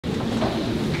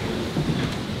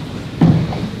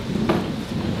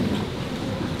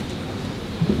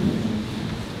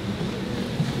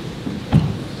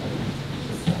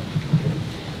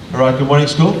Right, good morning,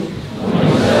 school.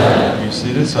 You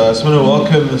seated. So I just want to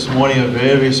welcome this morning a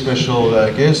very, very special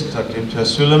guest, Dr.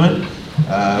 Imtiaz,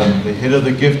 the head of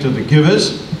the Gift of the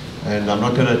Givers. And I'm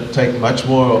not going to take much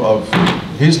more of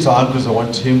his time because I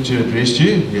want him to address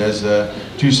you. He has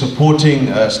two supporting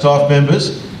staff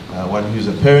members, one who's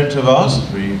a parent of ours.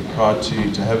 Very proud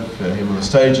to have him on the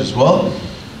stage as well.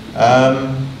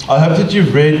 I hope that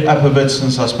you've read up a bit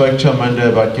since I spoke to you on Monday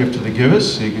about Gift of the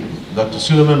Givers. Dr.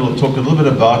 Sooliman will talk a little bit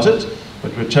about it,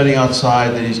 but we're chatting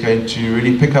outside that he's going to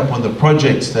really pick up on the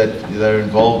projects that they're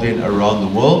involved in around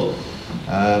the world.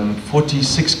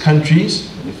 46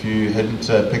 countries. If you hadn't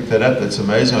picked that up, that's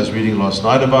amazing. I was reading last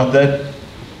night about that.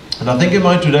 And I think in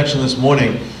my introduction this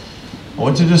morning, I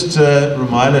want to just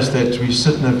remind us that we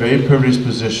sit in a very privileged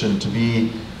position to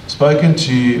be spoken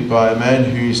to by a man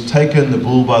who's taken the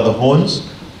bull by the horns,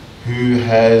 who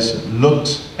has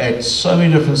looked at so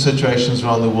many different situations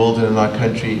around the world and in our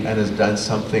country and has done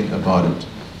something about it.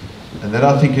 And that,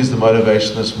 I think, is the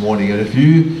motivation this morning. And if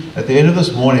you, at the end of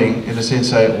this morning, in a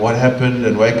sense, say, what happened,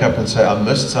 and wake up and say, I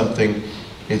missed something,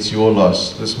 it's your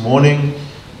loss. This morning,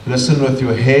 listen with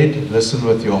your head, listen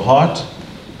with your heart,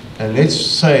 and let's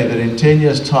say that in 10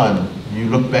 years' time, you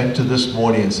look back to this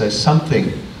morning and say,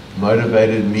 something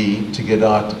motivated me to get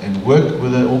out and work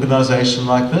with an organization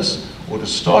like this, or to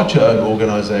start your own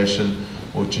organization,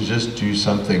 or to just do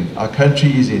something. Our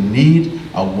country is in need,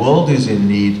 our world is in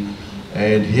need,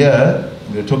 and here,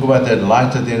 we're going to talk about that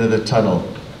light at the end of the tunnel.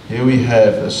 Here we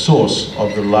have a source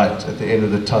of the light at the end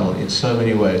of the tunnel in so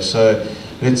many ways. So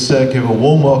let's give a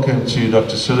warm welcome to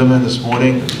Dr. Sooliman this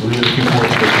morning. Really looking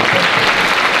forward to the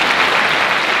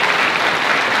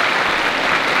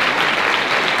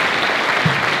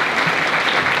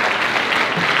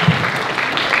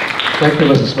Thank you,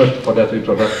 Mr. Smith, for that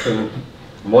introduction.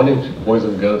 Good morning, boys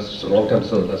and girls. It's a long time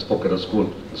since I spoke at a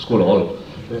school hall.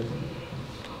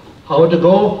 I want to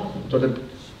go to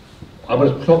I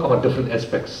want to talk about different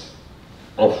aspects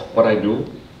of what I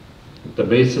do, the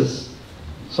basis,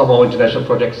 some of our international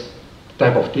projects, the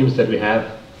type of teams that we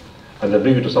have, and then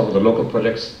bring you to some of the local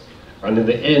projects. And in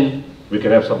the end, we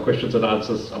can have some questions and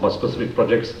answers about specific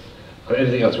projects and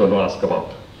anything else you want to ask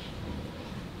about.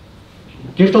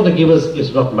 Gift of the Givers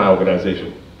is not my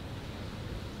organization.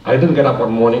 I didn't get up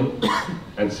one morning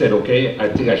and said, okay,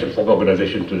 I think I should form an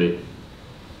organization today.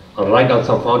 I'll write down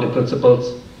some founding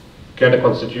principles, get a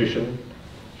constitution,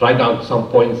 write down some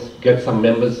points, get some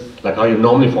members, like how you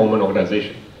normally form an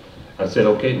organization, and said,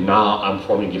 okay, now I'm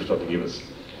forming Gift of the Givers.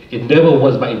 It never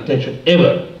was my intention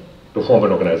ever to form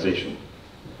an organization.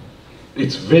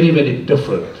 It's very, very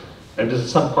different. And this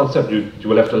is some concept you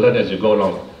will have to learn as you go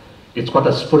along. It's got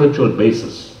a spiritual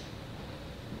basis.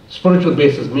 Spiritual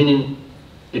basis meaning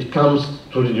it comes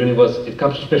through the universe, it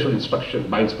comes to special instruction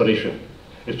by inspiration.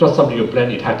 It's not something you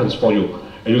plan, it happens for you.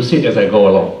 And you see it as I go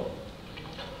along.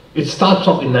 It starts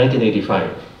off in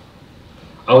 1985.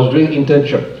 I was doing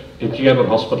internship in King Edward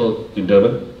Hospital in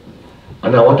Durban,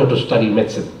 and I wanted to study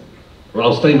medicine. Well, I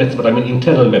was studying medicine, but I mean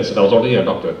internal medicine. I was already a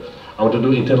doctor. I wanted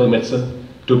to do internal medicine,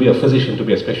 to be a physician, to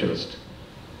be a specialist.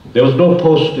 There was no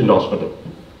post in the hospital.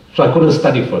 So I couldn't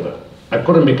study further. I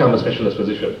couldn't become a specialist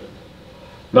physician.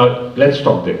 Now, let's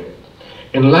stop there.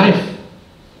 In life,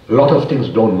 a lot of things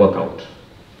don't work out.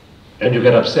 And you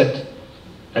get upset,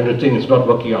 and you think it's not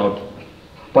working out.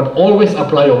 But always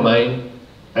apply your mind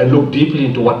and look deeply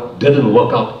into what didn't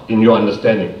work out in your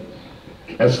understanding.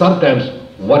 And sometimes,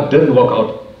 what didn't work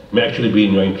out may actually be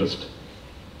in your interest.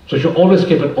 So you should always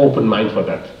keep an open mind for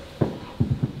that.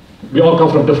 We all come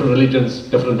from different religions,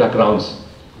 different backgrounds.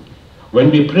 When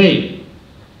we pray,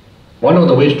 one of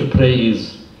the ways to pray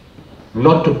is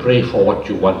not to pray for what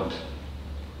you want,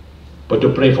 but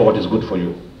to pray for what is good for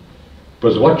you.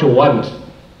 Because what you want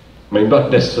may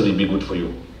not necessarily be good for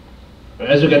you.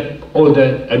 As you get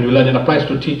older and you learn, it applies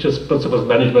to teachers, principals,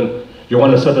 management, you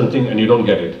want a certain thing and you don't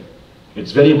get it.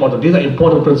 It's very important. These are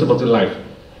important principles in life.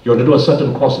 You want to do a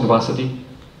certain course in varsity,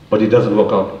 but it doesn't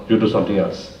work out, you do something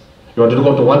else. You want to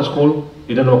go to one school,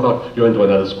 it didn't work out, you went to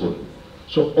another school.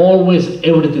 So always,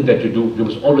 everything that you do, you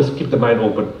must always keep the mind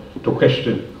open to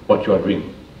question what you are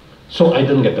doing. So I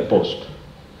didn't get the post.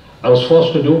 I was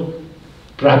forced to do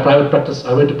private practice.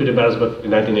 I went to Pietermaritzburg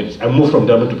in 1986. I moved from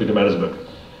Durban to Pietermaritzburg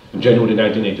in January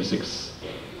 1986.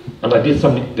 And I did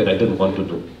something that I didn't want to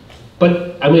do.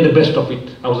 But I made the best of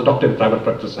it. I was a doctor in private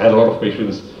practice. I had a lot of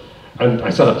patients. And I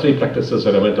set up 3 practices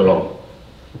and I went along.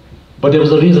 But there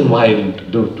was a reason why I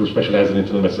didn't do specialize in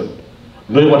internal medicine.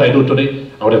 Knowing what I do today,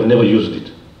 I would have never used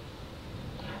it.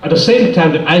 At the same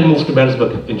time that I moved to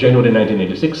Maritzburg in January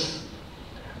 1986,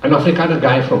 an Afrikaner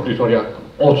guy from Pretoria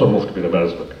also moved to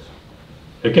Pietermaritzburg.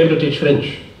 He came to teach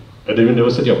French at the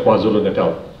University of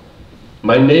KwaZulu-Natal.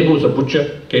 My neighbor who's a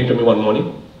butcher came to me one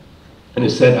morning and he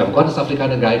said, I've got this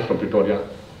Afrikaner guy from Pretoria.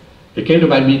 He came to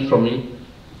buy meat from me,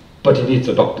 but he needs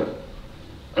a doctor.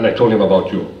 And I told him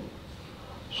about you.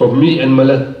 So me and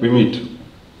Miller, we meet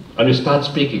and we start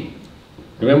speaking.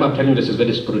 Remember, I'm telling you this is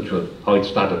very spiritual, how it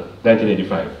started,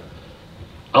 1985.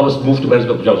 I was moved to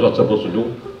Johannesburg, which I was not supposed to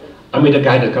do. I meet a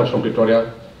guy that comes from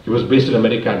Pretoria. He was based in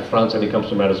America and France, and he comes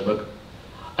to Johannesburg.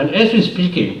 And as we're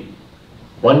speaking,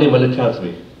 one day Miller tells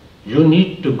me, you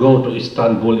need to go to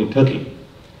Istanbul in Turkey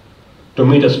to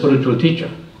meet a spiritual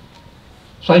teacher.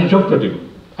 So I joked with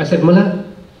him. I said, Miller,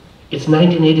 it's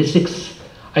 1986.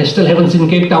 I still haven't seen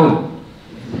Cape Town.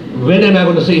 When am I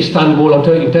going to see Istanbul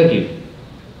or in Turkey?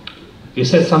 He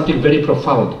said something very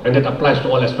profound, and that applies to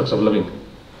all aspects of living.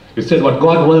 He said, what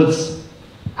God wills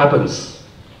happens.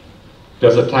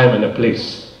 There's a time and a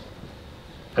place.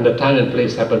 And the time and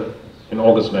place happened in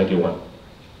August 91.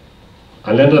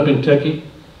 I landed up in Turkey.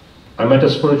 I met a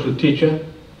spiritual teacher.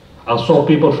 I saw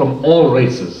people from all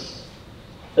races,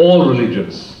 all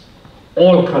religions,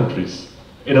 all countries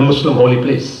in a Muslim holy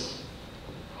place.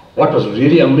 What was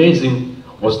really amazing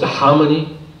was the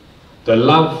harmony, the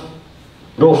love,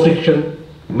 no friction,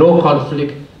 no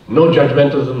conflict, no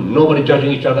judgmentalism, nobody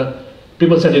judging each other.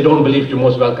 People said they don't believe, you're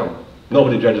most welcome.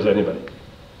 Nobody judges anybody.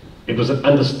 It was an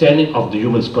understanding of the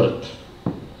human spirit.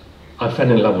 I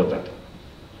fell in love with that.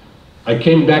 I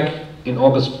came back in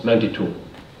August 92.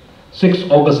 6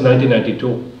 August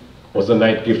 1992 was the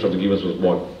night Gift of the Givers was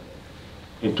born.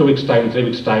 In 2 weeks' time, 3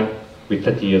 weeks' time, we're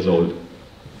 30 years old.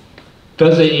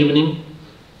 Thursday evening,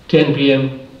 10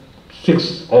 p.m.,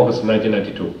 6 August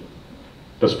 1992.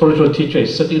 The spiritual teacher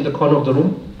is sitting in the corner of the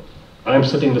room. I'm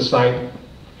sitting the side.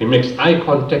 He makes eye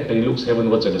contact and he looks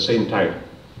heavenwards at the same time.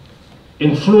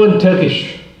 In fluent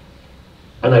Turkish,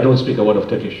 and I don't speak a word of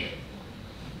Turkish,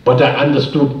 but I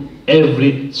understood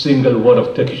every single word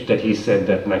of Turkish that he said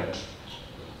that night.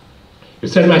 He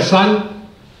said, my son,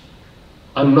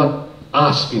 I'm not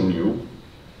asking you,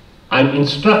 I'm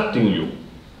instructing you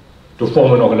to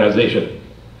form an organization.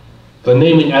 The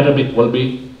name in Arabic will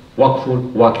be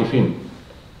Waqful Waqifin.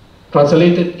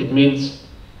 Translated, it means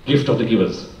gift of the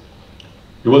givers.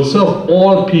 You will serve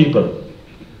all people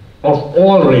of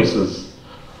all races,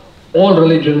 all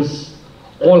religions,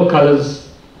 all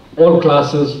colors, all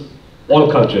classes,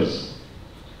 all cultures,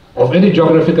 of any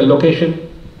geographical location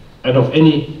and of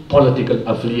any political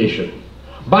affiliation.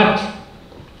 But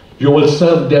you will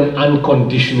serve them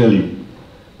unconditionally.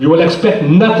 You will expect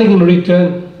nothing in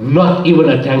return, not even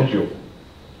a thank you.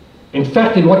 In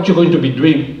fact, in what you're going to be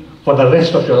doing for the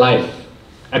rest of your life,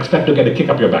 expect to get a kick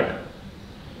up your back.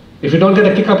 If you don't get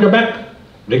a kick up your back,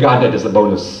 regard that as a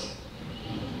bonus.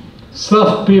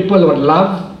 Serve people with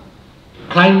love,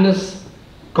 kindness,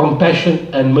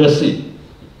 compassion, and mercy.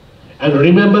 And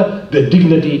remember, the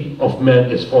dignity of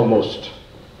man is foremost.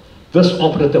 This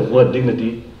operative word,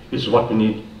 dignity, is what we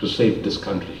need to save this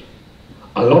country.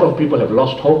 A lot of people have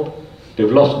lost hope,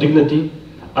 they've lost dignity,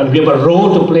 and we have a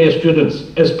role to play as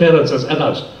students, as parents, as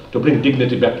adults, to bring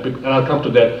dignity back to people. And I'll come to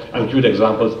that and give you the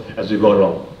examples as we go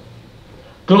along.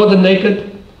 Clothe the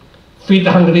naked, feed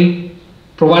the hungry,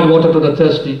 provide water to the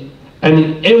thirsty, and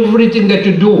in everything that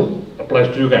you do,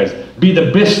 applies to you guys, be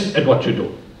the best at what you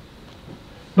do.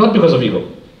 Not because of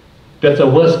ego. That's the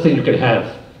worst thing you can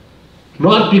have.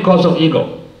 Not because of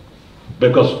ego,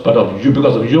 because of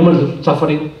human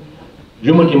suffering,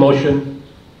 human emotion,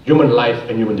 human life,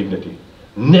 and human dignity.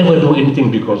 Never do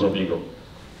anything because of ego.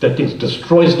 That thing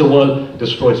destroys the world,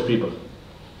 destroys people.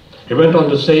 He went on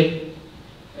to say,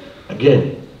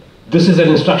 again, this is an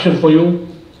instruction for you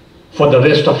for the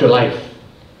rest of your life.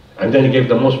 And then he gave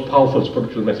the most powerful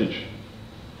spiritual message.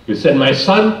 He said, my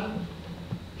son,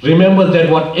 remember that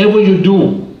whatever you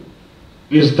do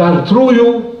is done through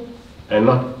you and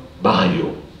not by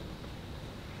you.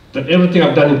 That everything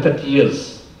I've done in 30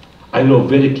 years, I know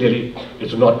very clearly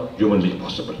it's not humanly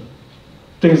possible.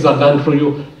 Things are done through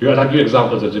you. I'll give you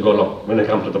examples as you go along when I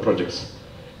come to the projects.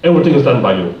 Everything is done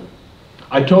by you.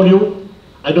 I told you,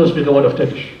 I don't speak a word of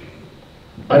Turkish.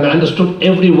 And I understood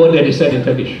every word that he said in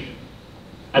Turkish.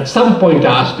 At some point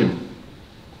I asked him,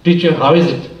 teacher, how is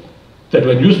it that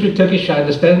when you speak Turkish I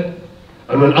understand,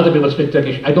 and when other people speak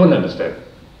Turkish I don't understand?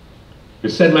 He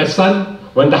said, my son,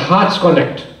 when the hearts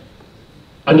connect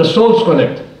and the souls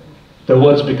connect, the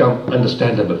words become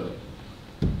understandable.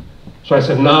 So I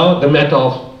said, now the matter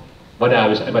of what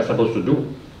am I supposed to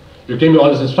do? You gave me all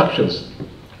these instructions.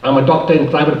 I'm a doctor in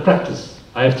private practice.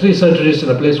 I have 3 surgeries in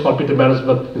a place called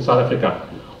Pietermaritzburg in South Africa.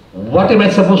 What am I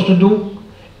supposed to do?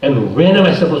 And when am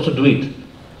I supposed to do it?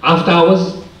 After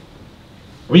hours,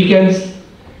 weekends,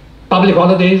 public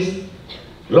holidays,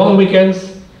 long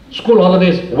weekends, School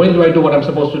holidays, when do I do what I'm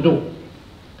supposed to do?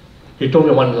 He told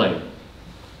me one line,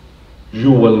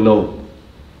 you will know.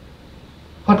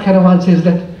 What kind of answer is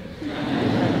that?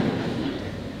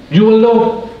 You will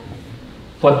know.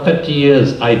 For 30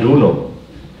 years, I do know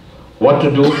what to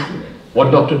do,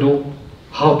 what not to do,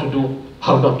 how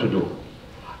not to do.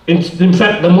 In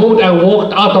fact, the moment I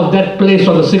walked out of that place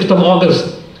on the 6th of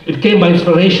August, it came by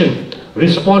inspiration,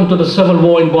 respond to the civil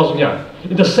war in Bosnia.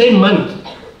 In the same month,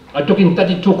 I took in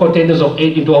 32 containers of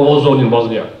aid into a war zone in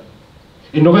Bosnia.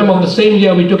 In November of the same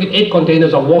year, we took in 8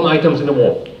 containers of warm items in the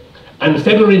war. And in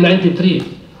February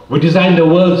 '93, we designed the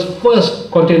world's first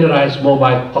containerized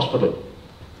mobile hospital.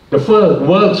 The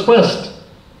world's first,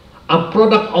 a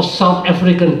product of South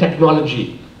African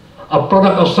technology, a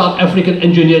product of South African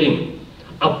engineering,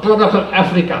 a product of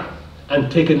Africa,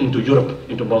 and taken into Europe,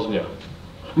 into Bosnia.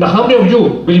 Now, how many of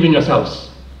you believe in yourselves?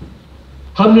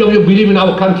 How many of you believe in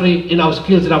our country, in our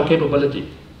skills, in our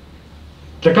capability?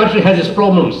 The country has its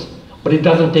problems, but it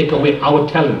doesn't take away our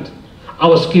talent,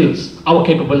 our skills, our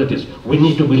capabilities. We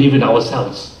need to believe in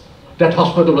ourselves. That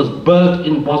hospital was built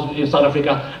in South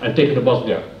Africa and taken to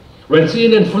Bosnia. When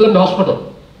CNN filmed the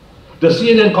hospital, the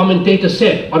CNN commentator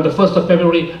said on the 1st of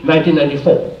February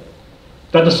 1994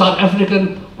 that the South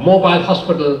African mobile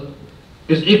hospital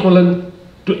is equivalent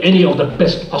to any of the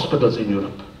best hospitals in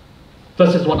Europe.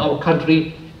 This is what our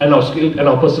country and our skill and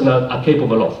our personnel are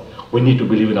capable of. We need to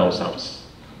believe in ourselves.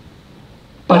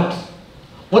 But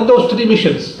what those 3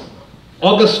 missions,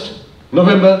 August,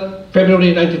 November,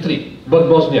 February '93,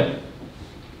 Bosnia,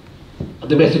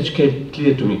 the message came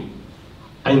clear to me.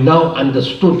 I now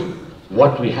understood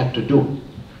what we had to do.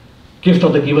 Gift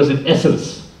of the Givers, in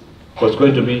essence, was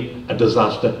going to be a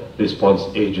disaster response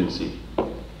agency.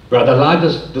 We are the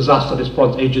largest disaster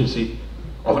response agency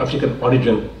of African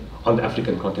origin on the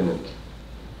African continent.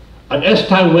 And as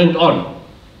time went on,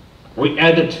 we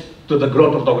added to the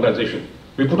growth of the organization.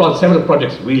 We put on several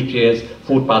projects: wheelchairs,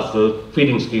 food parcels,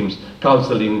 feeding schemes,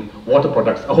 counseling, water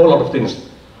products, a whole lot of things.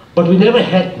 But we never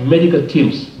had medical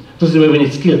teams. This is where we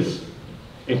need skills.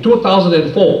 In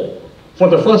 2004, for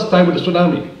the first time with the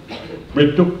tsunami,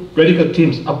 we took medical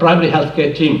teams, a primary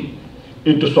healthcare team,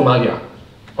 into Somalia,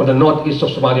 on the northeast of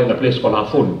Somalia, in a place called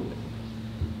Afun.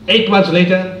 8 months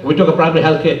later, we took a primary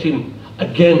healthcare team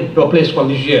again to a place called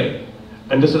Niger.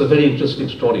 And this is a very interesting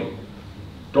story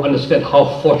to understand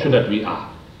how fortunate we are.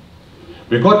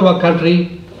 We got to a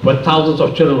country where thousands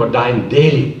of children were dying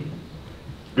daily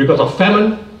because of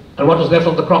famine and what was left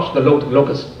of the crops, the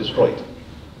locusts destroyed.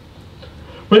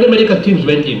 When the medical teams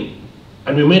went in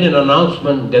and we made an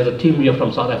announcement, there's a team here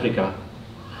from South Africa,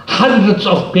 hundreds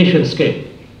of patients came.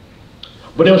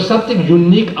 But there was something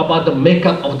unique about the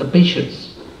makeup of the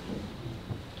patients.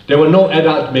 There were no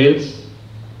adult males,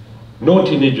 no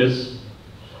teenagers,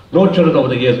 no children over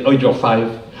the age of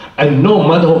 5, and no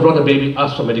mother who brought a baby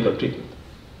asked for medical treatment.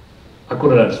 I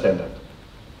couldn't understand that.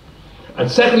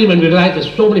 And secondly, when we realized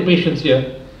there's so many patients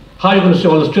here, how are you going to see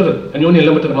all those children? And you only a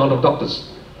limited amount of doctors.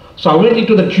 So I went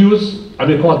into the queues, and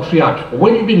we call triage.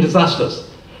 When you're in disasters,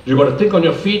 you've got to think on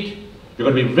your feet, you've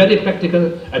got to be very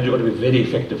practical, and you've got to be very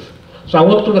effective. So I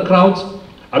walked through the crowds,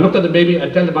 I looked at the baby, I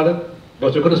tell the mother,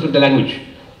 because we couldn't speak the language.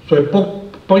 So I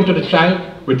point to the child,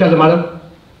 we tell the mother,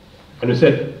 and we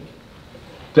said,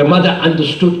 the mother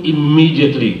understood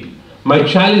immediately. My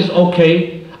child is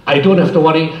okay, I don't have to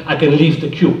worry, I can leave the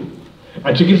queue.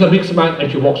 And she gives a big smile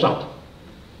and she walks out.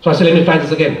 So I said, let me try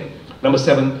this again. Number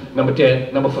 7, number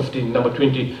 10, number 15, number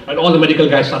 20, and all the medical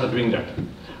guys started doing that.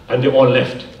 And they all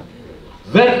left.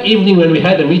 That evening when we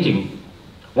had a meeting,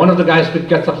 one of the guys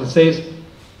gets up and says,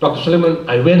 Dr. Sooliman,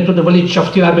 I went to the village of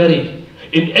Tiraberi.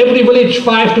 In every village,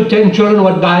 5 to 10 children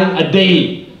were dying a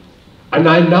day. And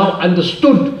I now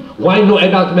understood why no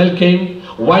adult male came,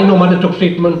 why no mother took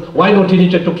treatment, why no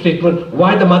teenager took treatment,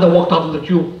 why the mother walked out of the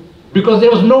queue. Because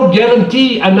there was no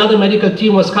guarantee another medical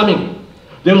team was coming.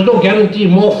 There was no guarantee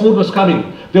more food was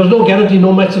coming. There was no guarantee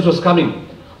no medicine was coming.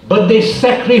 But they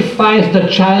sacrificed the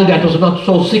child that was not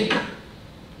so sick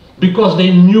because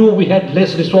they knew we had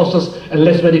less resources and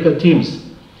less medical teams.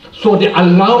 So they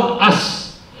allowed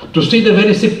us to see the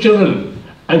very sick children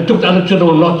and took the other children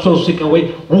who were not so sick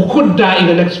away, who could die in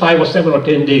the next 5 or 7 or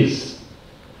 10 days.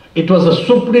 It was a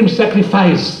supreme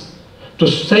sacrifice to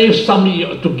save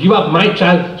somebody, to give up my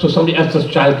child so somebody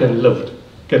else's child can live.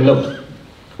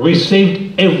 We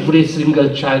saved every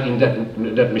single child in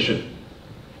that mission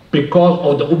because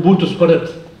of the Ubuntu spirit,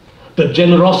 the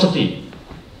generosity,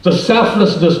 the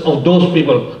selflessness of those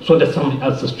people so that somebody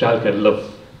else's child can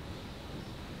live.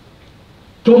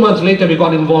 2 months later, we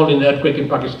got involved in the earthquake in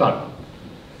Pakistan.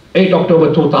 8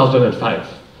 October 2005.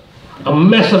 A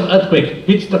massive earthquake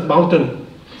hits the mountain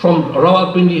from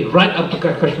Rawalpindi right up to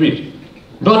Kashmir.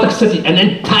 North City, an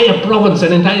entire province,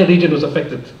 an entire region was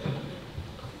affected.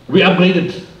 We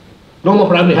upgraded. No more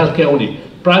primary healthcare only.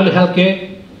 Primary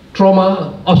healthcare,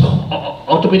 trauma,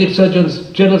 orthopedic surgeons,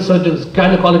 general surgeons,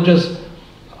 gynecologists,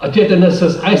 theatre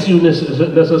nurses, ICU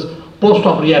nurses,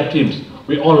 post-op rehab teams.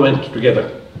 We all went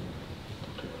together.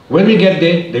 When we get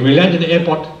there, we land at the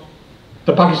airport.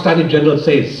 The Pakistani general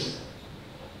says,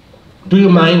 "Do you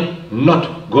mind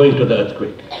not going to the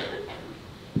earthquake?"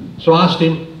 So I asked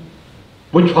him,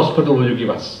 "Which hospital will you give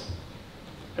us?"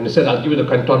 And he said, "I'll give you the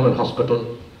cantonment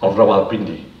hospital of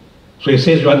Rawalpindi." So he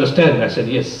says, "You understand?" I said,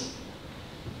 "Yes."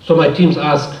 So my teams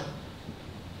asked,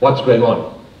 "What's going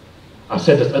on?" I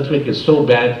said, "This earthquake is so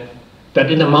bad that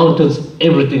in the mountains,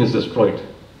 everything is destroyed.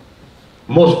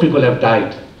 Most people have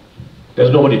died.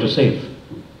 There's nobody to save.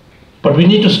 But we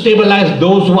need to stabilize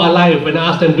those who are alive." When I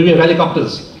asked them, "Do you have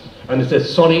helicopters?" And he said,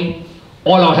 "Sorry,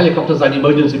 all our helicopters are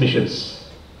emergency missions."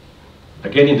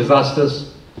 Again, in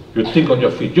disasters, you think on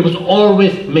your feet. You must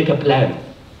always make a plan.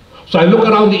 So I look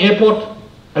around the airport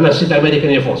and I see the American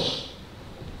Air Force.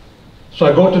 So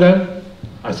I go to them,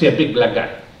 I see a big black guy.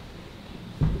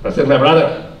 I said, "My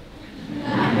brother,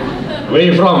 where are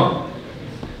you from?"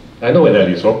 I know where that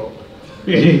is from.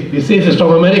 He says he's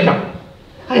from America.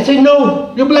 I say,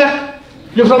 "No, you're black.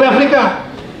 You're from Africa."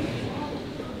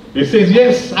 He says,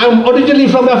 "Yes, I'm originally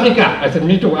from Africa." I said,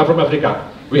 "Me too, I'm from Africa.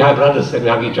 We are brothers and we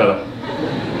hug each other."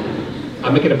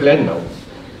 I'm making a plan now.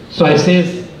 So I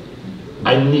says,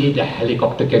 "I need a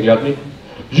helicopter, can you help me?"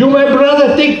 "You, my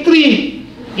brother, take 3.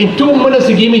 In 2 minutes,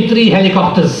 he gave me 3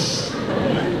 helicopters.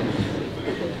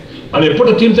 And we put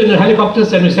the teams in the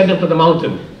helicopters and we send them to the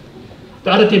mountain.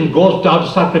 The other team goes down to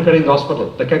start preparing the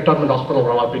hospital, the cantonment hospital of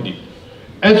Rawalpindi.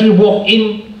 As we walk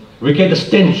in, we get the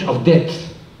stench of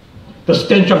death, the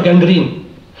stench of gangrene.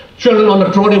 Children on the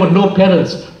trolley with no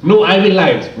parents, no IV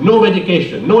lines, no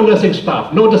medication, no nursing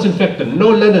staff, no disinfectant, no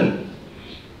linen.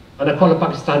 And I call the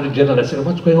Pakistani general and I said,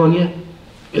 "What's going on here?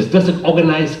 Is this an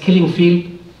organized killing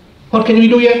field? What can we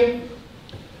do here?"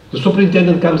 The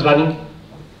superintendent comes running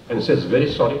and says, "Very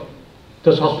sorry,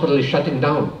 this hospital is shutting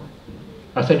down."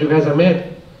 I said, "You guys are mad.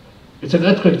 It's an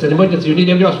earthquake, it's an emergency, you need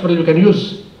every hospital you can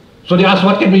use." So they asked,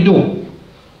 "What can we do?"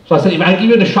 So I said, "If I give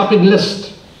you the shopping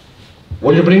list,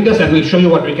 will you bring this and we'll show you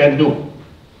what we can do?"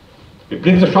 He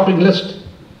brings the shopping list.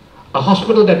 A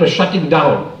hospital that was shutting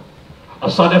down, a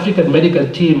South African medical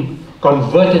team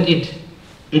converted it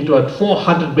into a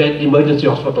 400-bed emergency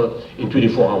hospital in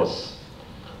 24 hours.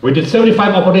 We did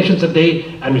 75 operations a day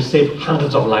and we saved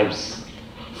hundreds of lives.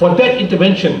 For that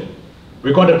intervention,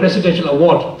 we got a presidential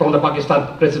award from the Pakistan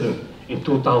president in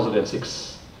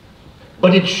 2006.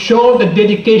 But it showed the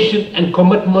dedication and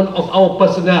commitment of our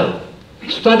personnel,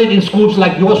 studied in schools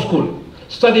like your school,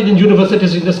 studied in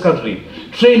universities in this country,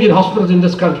 trained in hospitals in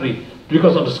this country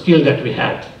because of the skill that we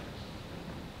had.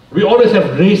 We always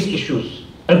have race issues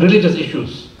and religious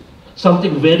issues.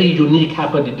 Something very unique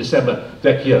happened in December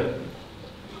that year.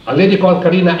 A lady called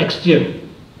Karina Extian,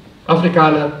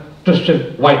 Afrikaner,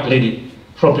 Christian, white lady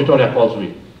from Pretoria calls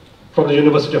me, from the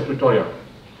University of Pretoria,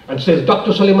 and says,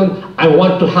 "Dr. Sooliman, I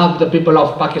want to help the people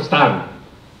of Pakistan.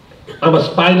 I'm a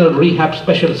spinal rehab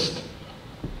specialist."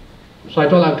 So I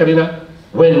told her, "Karina,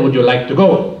 when would you like to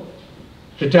go?"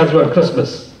 She tells me, "On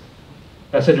Christmas."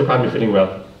 I said, "You can't be feeling well.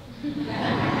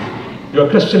 You're a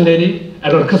Christian lady,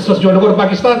 and on Christmas you want to go to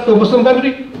Pakistan, to a Muslim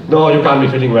country? No, you can't be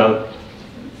feeling well."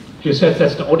 She says,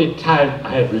 "That's the only time I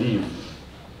have leave."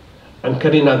 And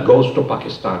Karina goes to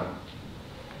Pakistan.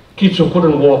 Kids who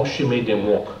couldn't walk, she made them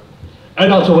walk.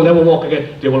 Adults who will never walk again,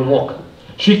 they will walk.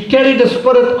 She carried the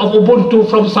spirit of Ubuntu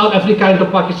from South Africa into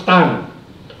Pakistan.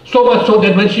 So much so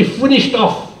that when she finished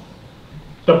off,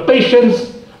 the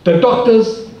patients, the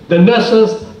doctors, the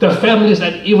nurses, the families,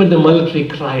 and even the military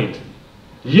cried.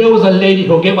 Here was a lady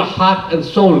who gave her heart and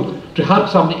soul to help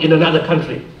somebody in another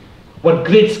country. What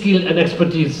great skill and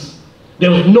expertise. There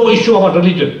was no issue about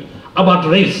religion, about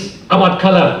race, about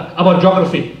color, about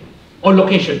geography, or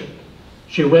location.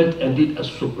 She went and did a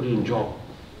supreme job.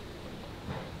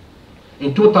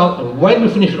 In 2000, when we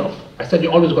finished it off, I said,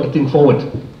 "You always got to think forward."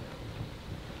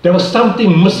 There was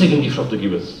something missing in each of the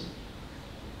givers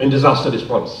in disaster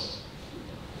response.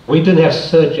 We didn't have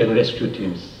search and rescue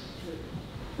teams.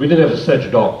 We didn't have a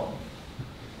search dog.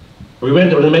 We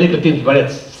went to the medical teams, but at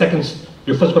seconds,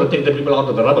 you first got to take the people out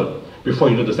of the rubble before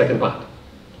you do the second part.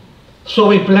 So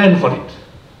we planned for it.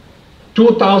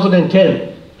 2010,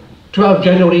 12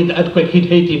 January, the earthquake hit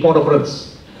Haiti,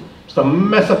 Port-au-Prince. It's a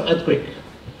massive earthquake.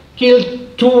 Killed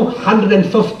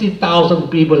 250,000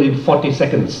 people in 40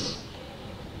 seconds.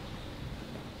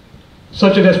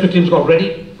 Search and rescue teams got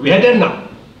ready. We had them now.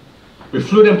 We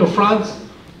flew them to France.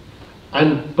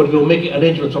 But we were making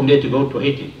arrangements from there to go to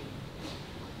Haiti.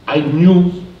 I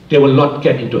knew they will not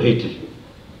get into Haiti.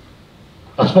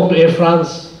 I spoke to Air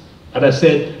France and I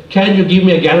said, can you give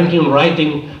me a guarantee in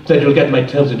writing that you'll get my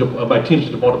teams into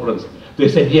Port-au-Prince? They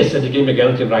said yes, and they gave me a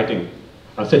guarantee in writing.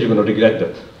 I said, you're going to regret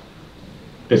that.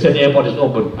 They said the airport is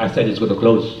open. I said it's going to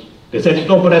close. They said it's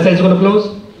open. I said it's going to close.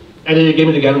 And then they gave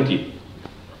me the guarantee.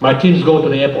 My teams go to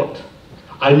the airport.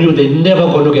 I knew they're never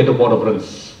going to get to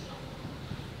Port-au-Prince.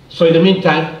 So in the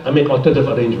meantime, I make alternative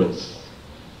arrangements.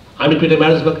 I'm in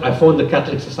Pietermaritzburg. I phone the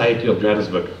Catholic Society of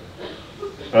Johannesburg.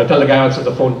 And I tell the guy who answers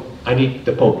the phone, I need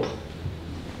the Pope.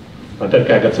 And that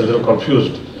guy gets a little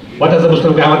confused. What does the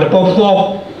Muslim guy want the Pope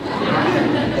for?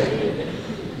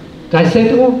 I say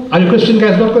to him, are you Christian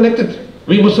guys not connected?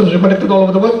 We Muslims are connected all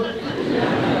over the world.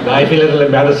 Now I feel a little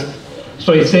embarrassed.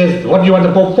 So he says, what do you want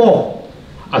the Pope for?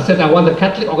 I said, I want the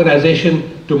Catholic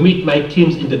organization to meet my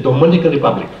teams in the Dominican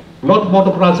Republic. Not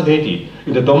Port-au-Prince in Haiti,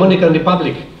 in the Dominican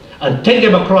Republic. And take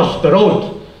them across the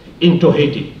road into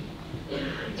Haiti.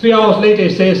 3 hours later, he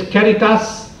says,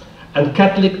 Caritas and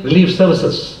Catholic Relief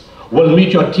Services will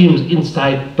meet your teams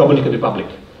inside Dominican Republic.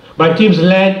 My teams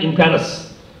land in Paris.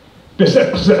 They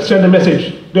send a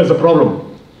message, there's a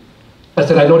problem. I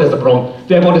said, I know there's a problem.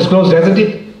 The airport is closed, hasn't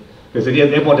it? They said, yes,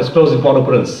 the airport is closed in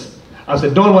Port-au-Prince. I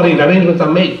said, don't worry, the arrangements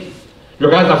are made.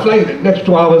 You guys are flying the next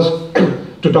 2 hours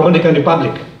to Dominican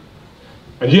Republic.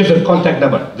 And here's the contact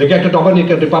number. They get to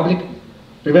Dominican Republic.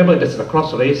 Remember, this is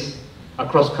across race,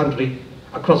 across country,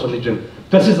 across religion.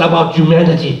 This is about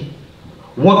humanity.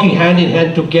 Working hand in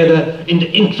hand together in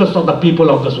the interest of the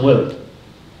people of this world.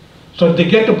 So if they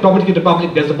get to Dominican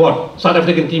Republic, there's a board, South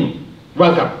African team,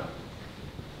 welcome.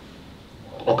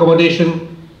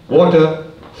 Accommodation,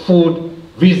 water, food,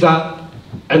 visa,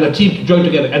 and a team to join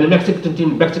together. And the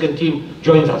Mexican team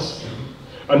joins us.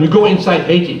 And we go inside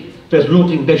Haiti. There's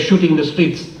looting, there's shooting in the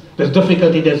streets, there's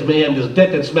difficulty, there's mayhem, there's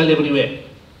death and smell everywhere.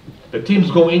 The teams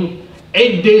go in,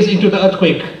 8 days into the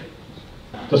earthquake.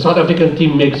 The South African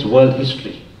team makes world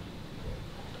history.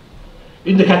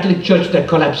 In the Catholic Church that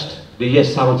collapsed, they hear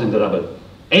sounds in the rubble.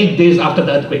 8 days after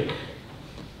the earthquake.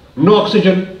 No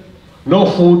oxygen, no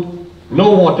food,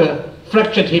 no water,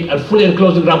 fractured hip and fully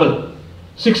enclosed in rubble.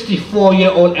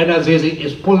 64-year-old Anna Zezi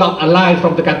is pulled out alive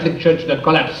from the Catholic Church that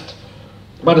collapsed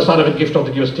by the South African Gift of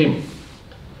the Givers team.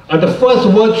 And the first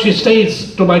word she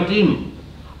says to my team,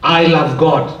 I love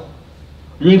God.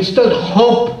 You instilled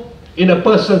hope in a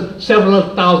person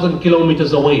several thousand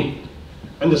kilometers away.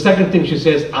 And the second thing she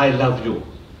says, I love you.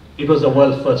 It was a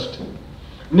world first.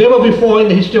 Never before in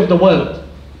the history of the world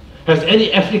has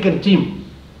any African team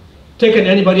taken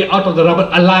anybody out of the rubble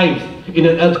alive in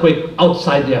an earthquake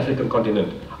outside the African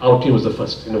continent. Our team was the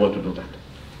first in the world to do that.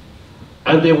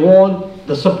 And they won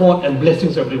the support and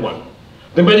blessings of everyone.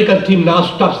 The medical team now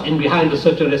stops in behind the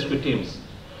search and rescue teams.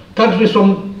 Teams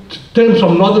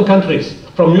from northern countries,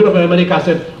 from Europe and America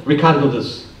said, we can't do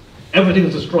this. Everything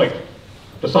is destroyed.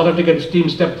 The South African team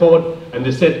stepped forward and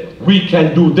they said, we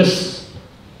can do this.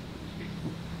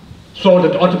 So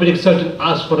the orthopedic surgeon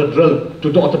asked for a drill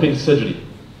to do orthopedic surgery.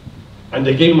 And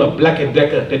they gave him a Black &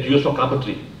 Decker that you use for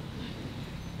carpentry.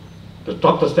 The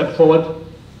doctor stepped forward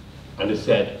and he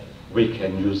said, we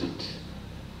can use it.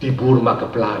 Die boer maak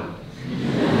 'n plan.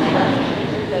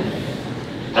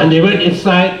 And they went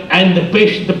inside and the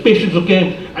patients who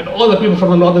came and all the people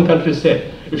from the northern countries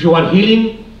said, if you want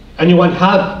healing and you want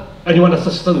help and you want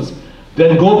assistance,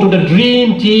 then go to the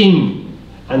dream team.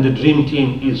 And the dream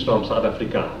team is from South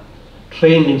Africa.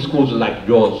 Trained in schools like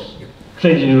yours,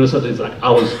 trained in universities like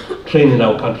ours, trained in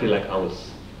our country like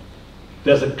ours.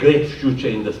 There's a great future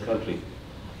in this country.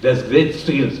 There's great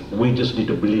skills. We just need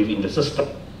to believe in the system.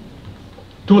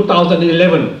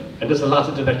 2011, and this is the last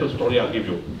international story I'll give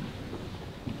you.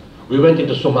 We went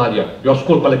into Somalia. Your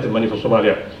school collected money for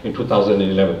Somalia in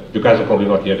 2011. You guys are probably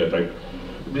not here that, right?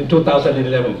 In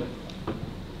 2011,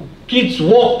 kids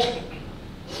walked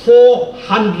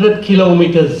 400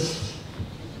 kilometers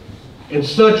in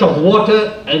search of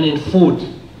water and in food.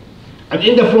 And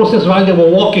in the process, while they were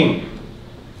walking,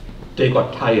 they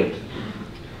got tired.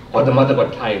 Or the mother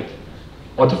got tired,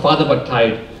 or the father got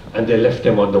tired, and they left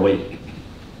them on the way.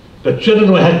 The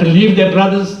children had to leave their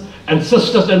brothers and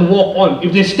sisters and walk on.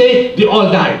 If they stayed, they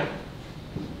all died.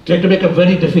 They had to make a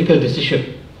very difficult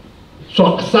decision.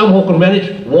 So some who could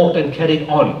manage walked and carried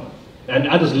on, and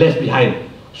others left behind.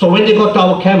 So when they got to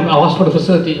our camp, our hospital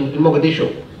facility in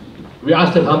Mogadishu, we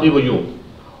asked them, how many were you?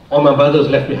 All my brothers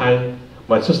left behind,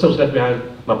 my sisters left behind,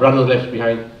 my brothers left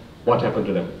behind. What happened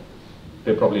to them?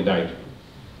 They probably died.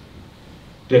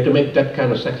 They had to make that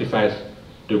kind of sacrifice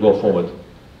to go forward.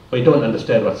 We don't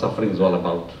understand what suffering is all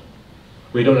about.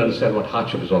 We don't understand what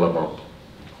hardship is all about.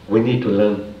 we need to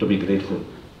learn to be grateful,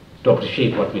 to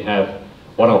appreciate what we have,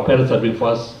 what our parents are doing for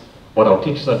us, what our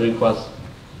teachers are doing for us,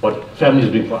 what families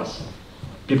are doing for us.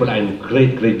 People are in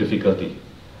great, great difficulty.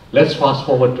 Let's fast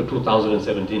forward to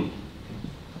 2017.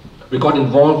 We got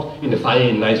involved in the fire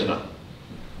in Naizna.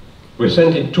 We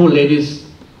sent in 2 ladies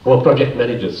who were project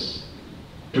managers.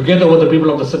 Together with the people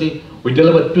of the city, we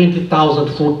delivered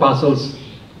 20,000 food parcels,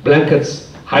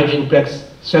 blankets, hygiene packs,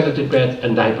 sanitary pads,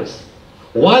 and diapers.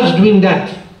 Whilst doing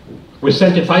that, we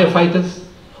sent in firefighters.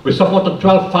 We supported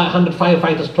 1,200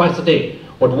 firefighters twice a day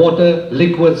with water,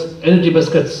 liquids, energy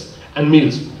biscuits, and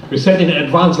meals. We sent in an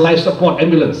advanced life support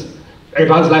ambulance,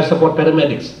 advanced life support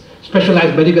paramedics,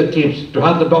 specialized medical teams to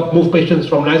help the doc move patients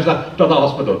from Naizna to other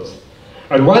hospitals.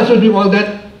 And whilst we do all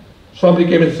that, somebody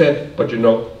came and said, but you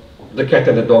know, the cat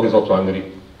and the dog is also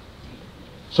hungry.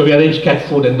 So we arranged cat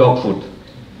food and dog food.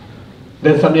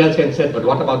 Then somebody else came and said, but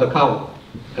what about the cow?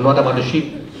 And what about the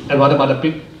sheep? And what about the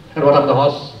pig? And what about the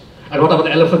horse? And what about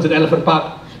the elephants in the elephant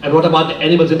park? And what about the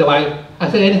animals in the wild? I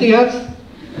said, anything else?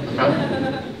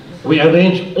 We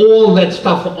arranged all that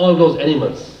stuff for all those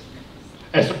animals.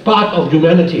 As part of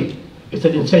humanity, it's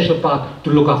an essential part to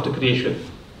look after creation.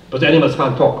 Because the animals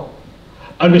can't talk.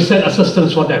 And we sent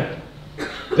assistance for them.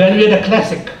 Then we had a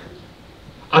classic.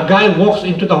 A guy walks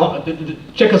into the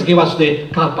Checkers gave us the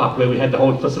car park where we had the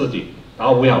whole facility,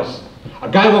 our warehouse. A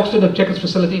guy walks into the Checkers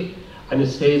facility and he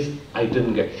says, I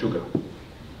didn't get sugar.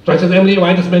 So I said, Emily,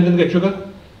 why this man didn't get sugar?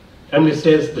 Emily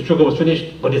says, the sugar was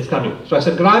finished, but it's coming. So I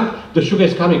said, Grant, the sugar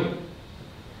is coming.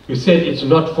 He said, it's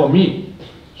not for me.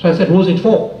 So I said, who's it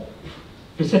for?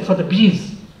 He said, for the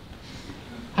bees.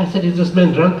 I said, is this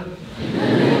man drunk?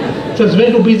 He says,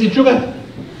 when do bees eat sugar?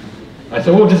 I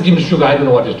said, oh, just give me sugar, I don't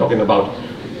know what he's talking about.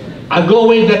 I go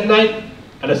away that night,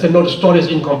 and I said, no, the story is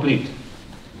incomplete.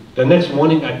 The next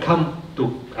morning, I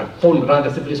phone Grant,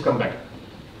 I said, please come back.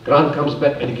 Grant comes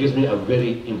back and he gives me a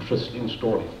very interesting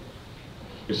story.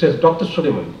 He says, Dr.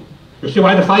 Sooliman, you see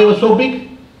why the fire was so big?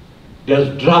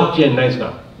 There's drought here in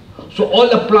Naizna. So all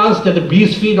the plants that the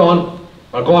bees feed on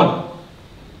are gone.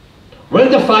 When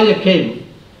the fire came,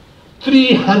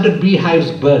 300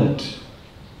 beehives burnt.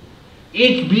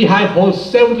 Each beehive holds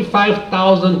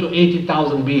 75,000 to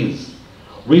 80,000 bees.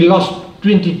 We lost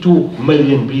 22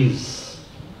 million bees.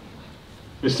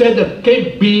 We said that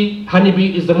Cape bee,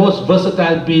 honeybee, is the most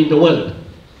versatile bee in the world.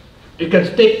 It can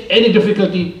take any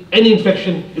difficulty, any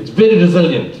infection, it's very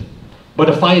resilient. But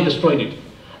the fire destroyed it.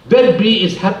 That bee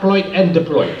is haploid and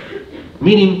diploid,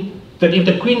 meaning that if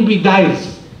the queen bee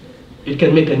dies, it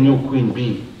can make a new queen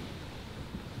bee.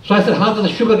 So I said, how does the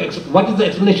sugar, what is the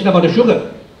explanation about the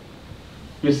sugar?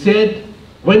 We said,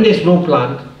 when there's no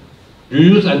plant, you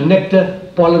use a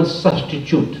nectar pollen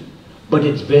substitute, but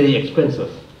it's very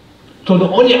expensive. So the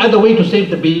only other way to save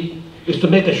the bee is to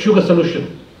make a sugar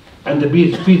solution, and the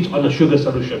bee feeds on a sugar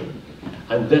solution.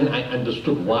 And then I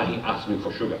understood why he asked me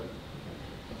for sugar.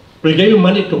 We gave him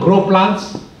money to grow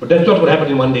plants, but that's not what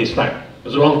happened in one day's time.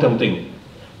 It's a long-term thing.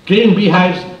 Gave him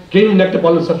beehives, gave him nectar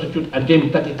pollen substitute, and gave him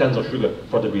 30 tons of sugar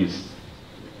for the bees.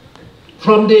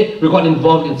 From there, we got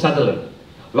involved in Sutherland.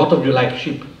 A lot of you like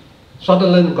sheep.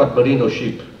 Sutherland got merino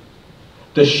sheep.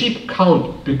 The sheep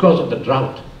count, because of the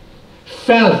drought,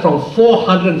 fell from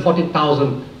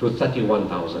 440,000 to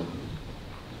 31,000.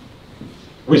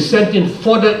 We sent in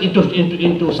fodder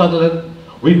into Sutherland.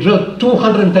 We drilled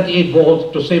 238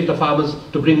 boreholes to save the farmers,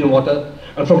 to bring in water.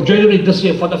 And from January this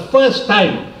year, for the first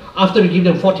time, after we give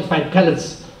them fortified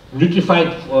pellets,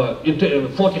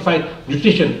 fortified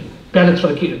nutrition pellets for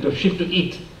the sheep to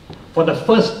eat, for the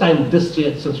first time this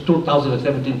year, since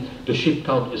 2017, the sheep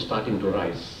count is starting to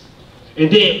rise. In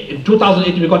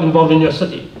 2018, we got involved in your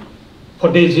city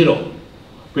for day zero.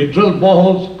 We drilled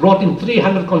boreholes, brought in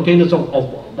 300 containers of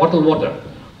bottled water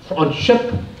on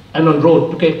ship and on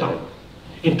road to Cape Town.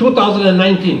 In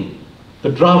 2019, the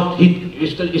drought hit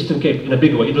Eastern Cape in a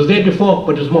big way. It was there before,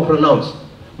 but it was more pronounced.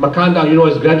 Makanda, you know,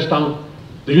 is Grahamstown.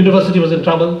 The university was in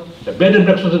trouble, the bed and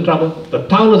breakfast was in trouble, the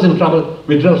town was in trouble.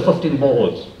 We drilled 15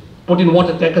 boreholes, put in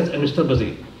water tankers, and we're still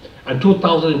busy. And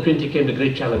 2020 came the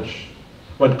great challenge,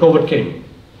 when COVID came.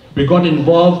 We got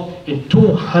involved in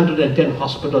 210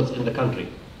 hospitals in the country,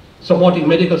 supporting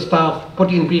medical staff,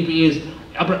 putting in PPEs,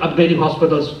 upgrading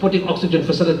hospitals, putting oxygen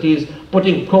facilities,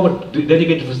 putting COVID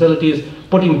dedicated facilities,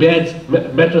 putting beds,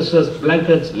 mattresses,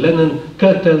 blankets, linen,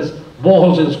 curtains,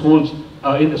 boreholes in schools,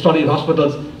 in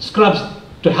hospitals, scrubs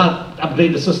to help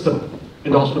upgrade the system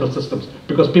in the hospital systems,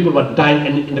 because people were dying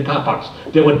in the car parks,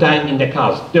 they were dying in their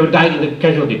cars, they were dying in the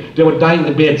casualty, they were dying in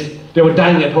the beds, they were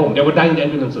dying at home, they were dying in the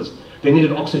ambulances. They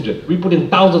needed oxygen. We put in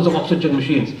thousands of oxygen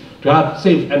machines to help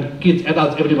save, and kids,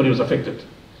 adults, everybody was affected.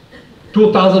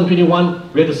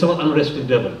 2021, we had a civil unrest in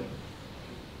Durban.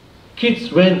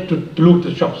 Kids went to loot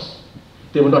the shops.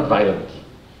 They were not violent.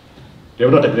 They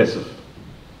were not aggressive.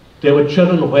 They were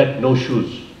children who had no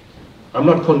shoes. I'm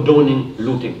not condoning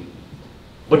looting,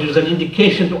 but it is an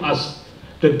indication to us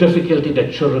the difficulty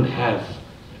that children have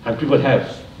and people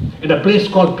have. In a place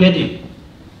called Pedi,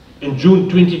 in June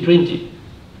 2020,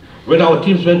 when our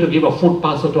teams went to give a food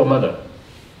parcel to a mother,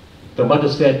 the mother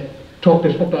said, talk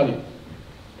to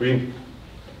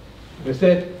They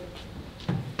said,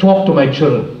 talk to my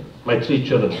children, my 3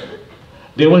 children.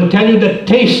 They will tell you the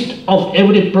taste of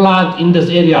every plant in this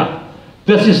area.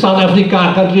 This is South Africa,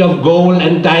 a country of gold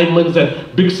and diamonds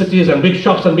and big cities and big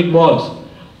shops and big malls.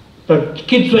 The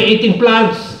kids were eating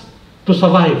plants to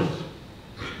survive.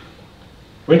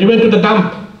 When you went to the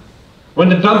dump, when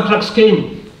the dump trucks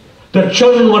came, the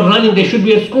children were running, they should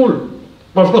be at school.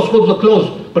 But of course schools were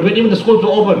closed, but when even the schools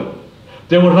were open,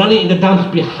 they were running in the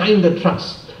dumps behind the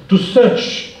trucks to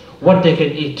search what they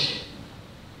can eat.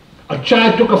 A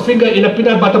child took a finger in a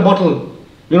peanut butter bottle.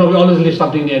 You know, we always leave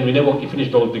something there and we never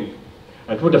finish the whole thing.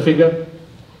 And put a finger,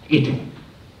 eating.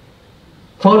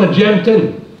 Found a jam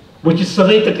tin, which is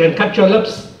serrated, can cut your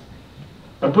lips.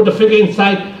 And put the finger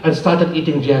inside and started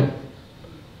eating jam.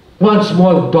 One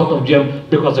small dot of jam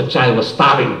because the child was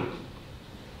starving.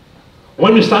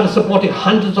 When we started supporting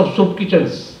hundreds of soup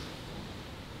kitchens,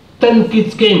 10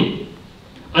 kids came.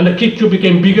 And the kitchen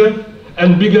became bigger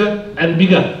and bigger and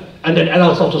bigger. And then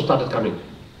adults also started coming.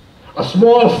 A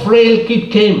small frail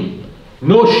kid came,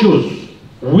 no shoes,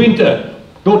 winter,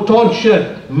 no torn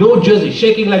shirt, no jersey,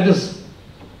 shaking like this,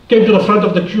 came to the front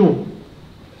of the queue.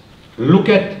 Look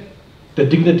at the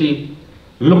dignity,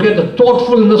 look at the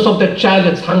thoughtfulness of that child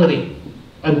that's hungry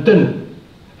and thin,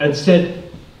 and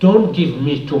said, don't give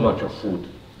me too much of food.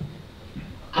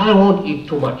 I won't eat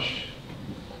too much.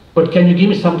 But can you give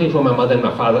me something for my mother and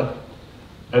my father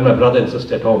and my brother and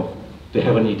sister at home? They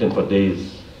haven't eaten for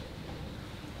days.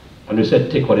 And we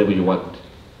said, take whatever you want,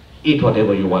 eat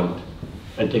whatever you want,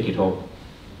 and take it home.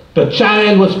 The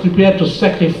child was prepared to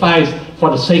sacrifice for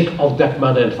the sake of that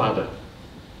mother and father.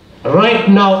 Right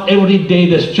now, every day,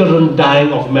 there's children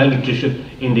dying of malnutrition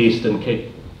in the Eastern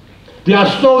Cape. They are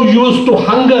so used to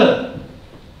hunger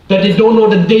that they don't know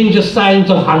the danger signs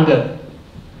of hunger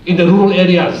in the rural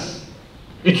areas.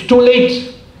 It's too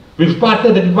late. We've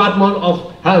partnered the Department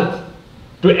of Health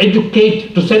to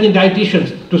educate, to send in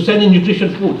dietitians, to send in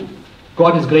nutrition food.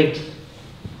 God is great.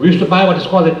 We used to buy what is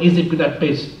called an easy peanut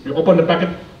paste. You open the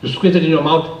packet, you squeeze it in your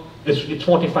mouth, it's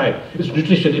fortified, it's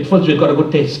nutrition, it fills you, it's got a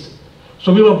good taste.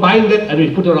 So we were buying that and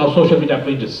we put it on our social media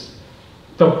pages.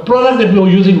 The product that we were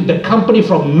using, the company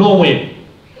from Norway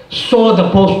saw the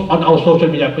post on our social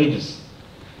media pages.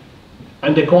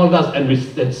 And they called us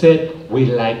and said, we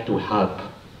like to help.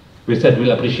 We said,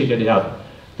 we'll appreciate your help.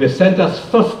 They sent us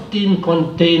 15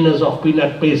 containers of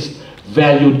peanut paste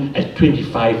valued at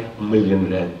 25 million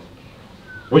rand,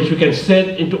 which we can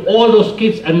send into all those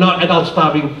kids and now adults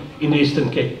starving in the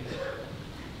Eastern Cape.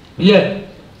 Yeah,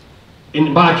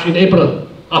 in March, in April,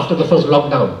 after the first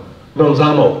lockdown,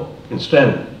 Nonzamo in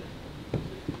Strand,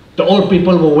 the old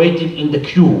people were waiting in the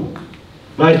queue.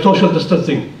 Now it's social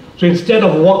distancing. So instead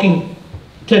of walking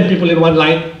 10 people in one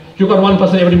line, you got one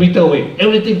person every meter away.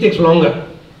 Everything takes longer.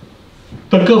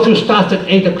 The curfew starts at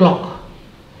 8 o'clock.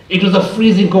 It was a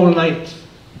freezing cold night.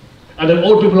 And then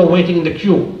old people were waiting in the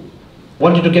queue,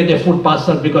 wanted to get their food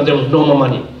parcel because there was no more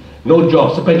money, no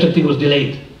jobs, the pension thing was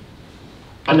delayed.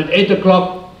 And at 8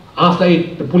 o'clock, after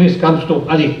 8, the police comes to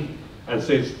Ali and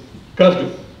says, curfew,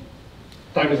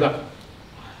 time is up.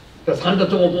 There's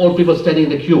hundreds of old people standing in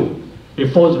the queue. He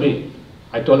phones me.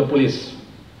 I told the police,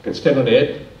 can stand on the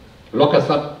head, lock us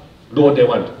up, do what they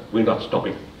want. We're not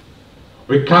stopping.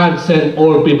 We can't send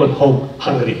old people home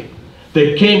hungry.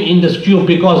 They came in this queue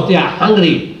because they are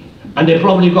hungry and they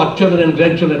probably got children and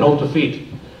grandchildren at home to feed.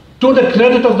 To the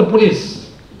credit of the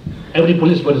police, every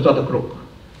policeman is not a crook.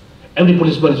 Every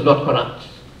policeman is not corrupt.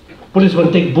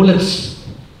 Policemen take bullets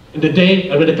in the day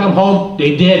and when they come home,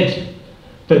 they're dead.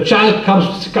 The child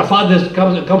comes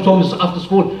home after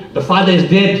school, the father is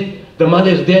dead, the mother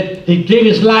is dead. He gave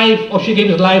his life or she gave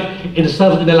his life in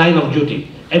the line of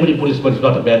duty. Every policeman is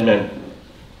not a bad man.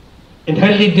 In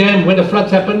Henley Dam, when the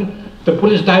floods happened, the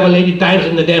police diver lady dives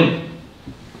in the dam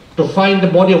to find the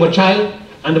body of a child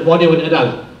and the body of an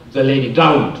adult. The lady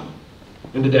drowned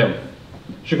in the dam.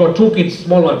 She got 2 kids,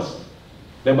 small ones.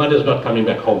 Their mother is not coming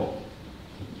back home.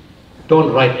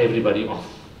 Don't write everybody off.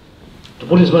 The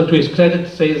policeman, to his credit,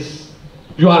 says,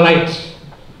 you are right.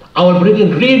 I will bring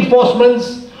in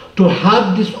reinforcements to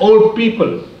help these old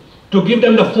people, to give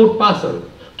them the food parcel,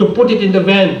 to put it in the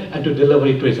van and to deliver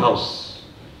it to his house.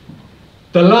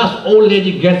 The last old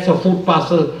lady gets a food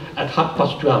parcel at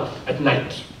 12:30 at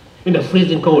night, in the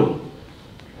freezing cold.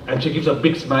 And she gives a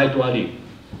big smile to Ali.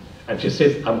 And she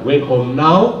says, I'm going home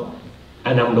now,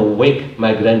 and I'm going to wake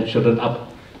my grandchildren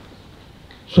up.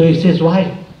 So he says,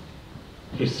 why?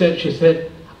 She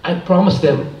said, I promised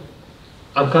them,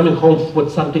 I'm coming home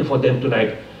with something for them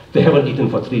tonight. They haven't eaten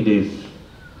for 3 days.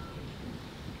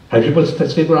 Have people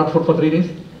stayed without food for 3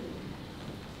 days?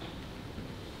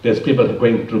 There's people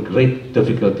going through great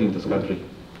difficulty in this country.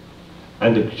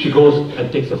 And she goes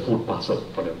and takes a food parcel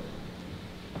for them.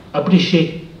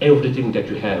 Appreciate everything that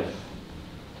you have.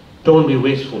 Don't be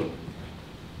wasteful.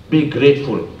 Be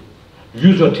grateful.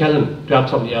 Use your talent to help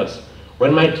somebody else.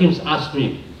 When my teams ask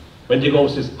me, when they go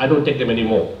overseas, I don't take them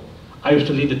anymore. I used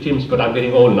to lead the teams, but I'm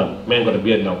getting old now. Man got a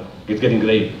beard now. It's getting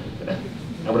gray.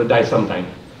 I'm going to die sometime.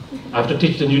 I have to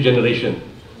teach the new generation.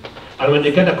 And when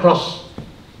they get across,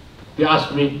 they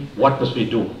ask me, what must we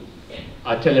do?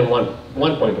 I tell them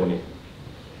one point only.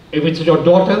 If it's your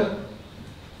daughter,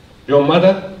 your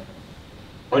mother,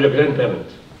 or your grandparent,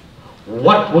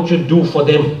 what would you do for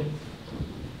them?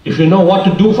 If you know what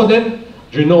to do for them,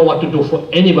 you know what to do for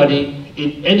anybody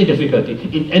in any difficulty,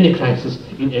 in any crisis,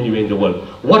 in any way in the world.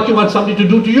 What you want somebody to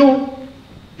do to you,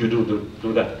 you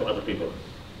do that to other people.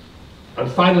 And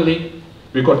finally,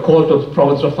 we got called to the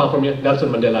province not far from here, Nelson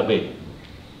Mandela Bay.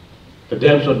 The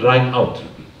dams were drying out.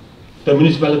 The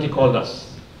municipality called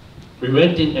us. We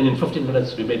went in, and in 15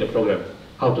 minutes we made a program,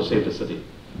 how to save the city.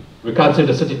 We can't save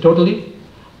the city totally,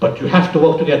 but you have to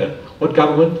work together. What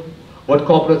government, what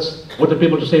corporates, what the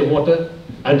people to save water,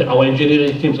 and our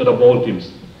engineering teams and our borehole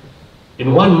teams.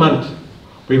 In 1 month,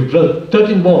 we've drilled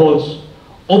 13 boreholes,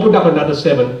 opened up another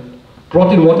 7,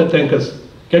 brought in water tankers,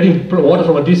 getting water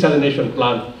from a desalination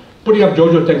plant, putting up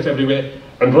JoJo tanks everywhere,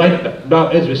 and right now,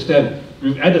 as we stand,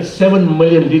 we've added 7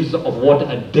 million liters of water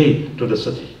a day to the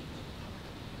city.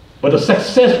 But the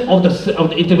success of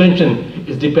the intervention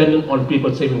is dependent on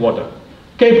people saving water.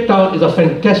 Cape Town is a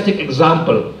fantastic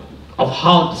example of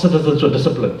how citizens were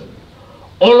disciplined.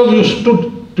 All of you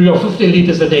stood to your 50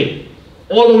 liters a day.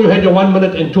 All of you had your 1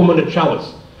 minute and 2 minute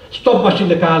showers. Stop washing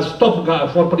the cars, stop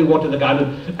putting water in the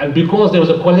garden, and because there was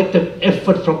a collective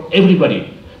effort from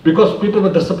everybody, because people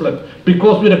were disciplined,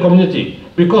 because we're a community,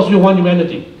 because we want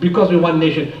humanity, because we want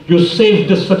nation, you saved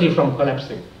this city from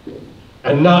collapsing.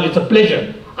 And now it's a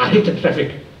pleasure. I hate the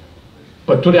traffic,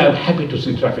 but today I'm happy to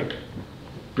see traffic,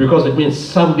 because it means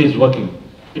somebody's working.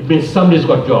 It means somebody's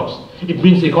got jobs. It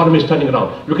means the economy is turning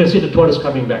around. You can see the tourists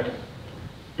coming back.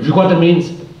 If you got the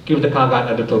means, give the car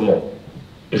guard a little more.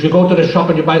 If you go to the shop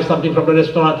and you buy something from the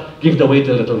restaurant, give the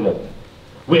waiter a little more.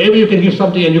 Wherever you can give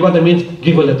something and you got the means,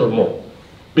 give a little more.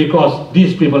 Because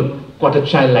these people got a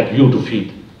child like you to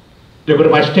feed. They're going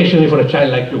to buy stationery for a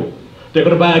child like you. They're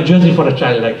going to buy a jersey for a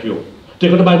child like you. They're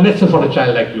going to buy medicine for a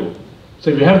child like you. So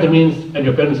if you have the means and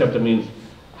your parents have the means,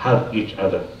 help each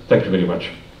other. Thank you very much.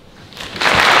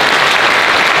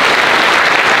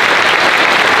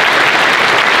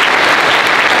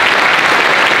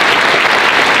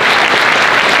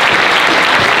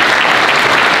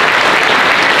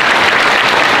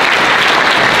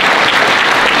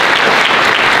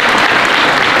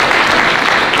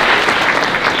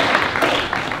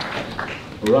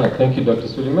 Right, thank you, Dr.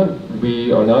 Sooliman.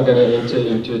 We are now going to enter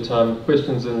into a time of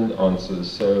questions and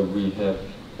answers. So we have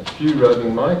a few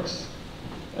roving mics.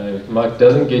 If the mic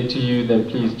doesn't get to you, then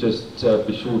please just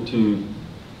be sure to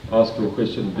ask your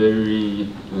question very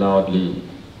loudly.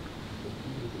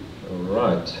 All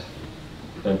right,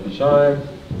 don't be shy.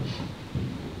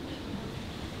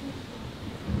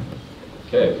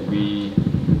 Okay, we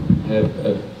have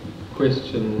a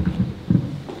question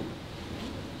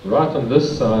right on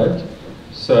this side.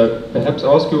 So perhaps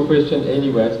ask your question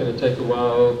anyway. It's going to take a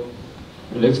while.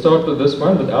 Let's start with this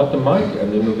one without the mic,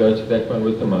 and then we'll go to that one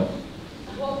with the mic.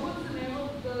 What was the name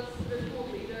of the spiritual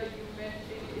leader you met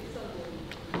in Istanbul?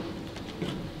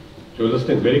 You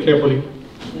listening very carefully.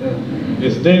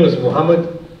 His name was Muhammad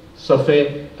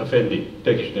Safi Effendi,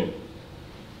 Turkish name.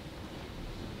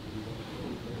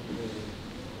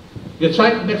 Yes,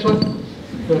 right, next one.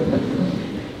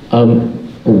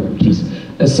 Oh, please.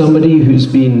 As somebody who's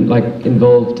been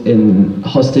involved in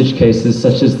hostage cases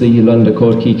such as the Yolanda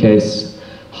Korki case,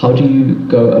 how do you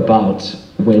go about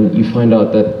when you find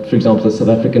out that, for example, a South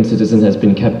African citizen has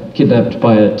been kidnapped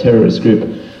by a terrorist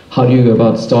group? How do you go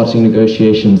about starting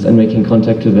negotiations and making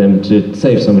contact with them to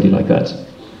save somebody like that?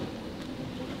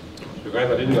 You guys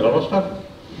are reading a lot of stuff.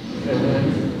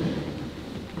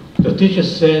 The teacher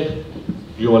said,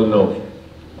 you will know.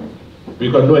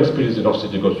 We've got no experience in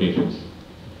hostage negotiations.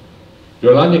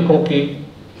 Yolanda Korki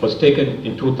was taken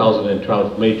in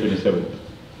 2012, May 27th.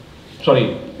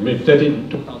 sorry,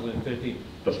 2013.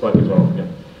 That's what is wrong. Yeah.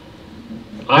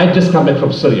 I just come back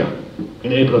from Syria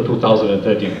in April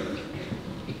 2013.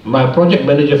 My project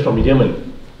manager from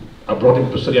Yemen, I brought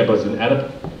him to Syria because he's an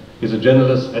Arab. He's a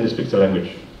journalist and he speaks the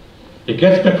language. He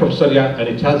gets back from Syria and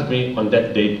he tells me on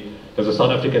that date there's a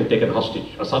South African taken hostage,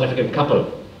 a South African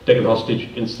couple taken hostage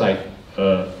inside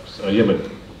Yemen.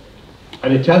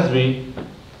 And he tells me,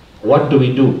 what do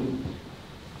we do?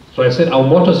 So I said, our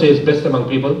motto says best among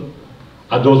people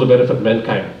are those who benefit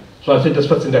mankind. So I said this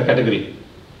fits in that category.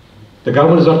 The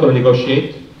government is not going to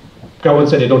negotiate. The government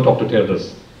said they don't talk to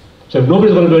terrorists. So if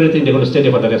nobody's going to do anything, they're going to stay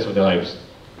there for the rest of their lives.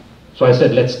 So I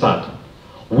said, let's start.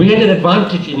 We had an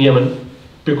advantage in Yemen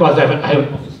because I have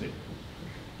an office there.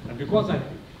 And because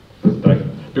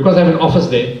I have an office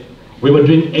there, we were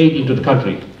doing aid into the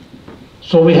country.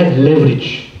 So we had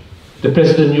leverage. The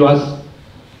president knew us,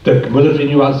 the military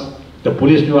knew us, the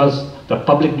police knew us, the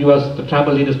public knew us, the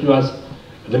tribal leaders knew us,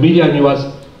 the media knew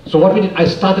us. So what we did, I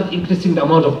started increasing the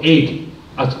amount of aid.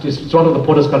 It's one of the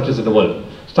poorest countries in the world.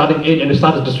 Starting aid, and we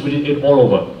started distributing aid all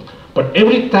over. But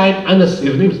every time Anas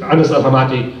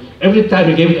Al-Hamati, every time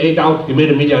he gave the aid out, he made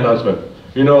a media announcement.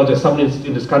 You know, there's somebody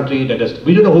in this country that is,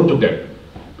 we don't know who took them.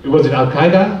 Was it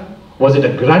Al-Qaeda? Was it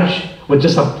a grudge? Was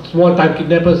just some small-time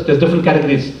kidnappers? There's different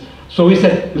categories. So we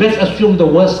said, let's assume the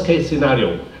worst-case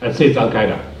scenario and say it's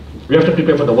Al-Qaeda. We have to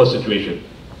prepare for the worst situation.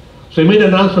 So he made an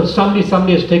announcement, somebody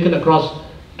has taken across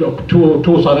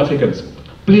two South Africans.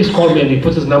 Please call me, and he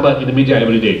puts his number in the media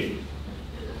every day.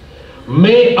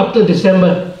 May up till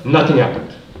December, nothing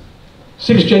happened.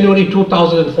 6 January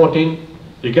 2014,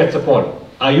 he gets a call.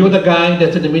 Are you the guy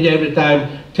that's in the media every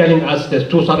time telling us there's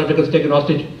 2 South Africans taken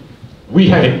hostage? We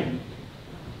have him.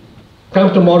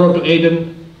 Come tomorrow to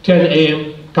Aden, 10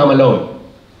 a.m., come alone.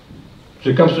 So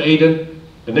he comes to Aden,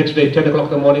 the next day, 10 o'clock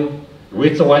in the morning,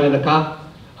 waits a while in the car,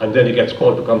 and then he gets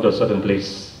called to come to a certain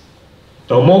place.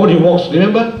 The moment he walks,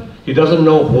 remember, he doesn't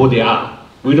know who they are.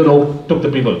 We don't know who took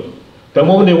the people. The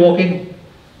moment they walk in,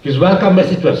 his welcome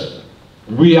message was,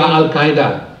 we are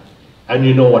Al-Qaeda, and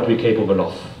you know what we're capable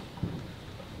of.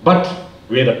 But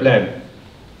we had a plan.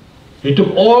 He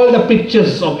took all the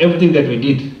pictures of everything that we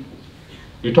did.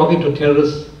 You're talking to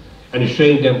terrorists, and you're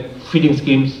showing them feeding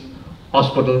schemes,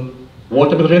 hospital,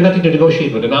 water, because we had nothing to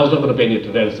negotiate with, and I was not going to pay any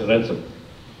ransom.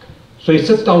 So he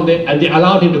sits down there, and they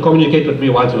allowed him to communicate with me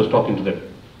whilst he was talking to them.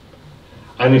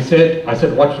 And he said, I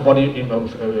said, watch the body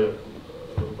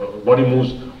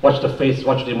moves, watch the face,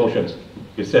 watch the emotions.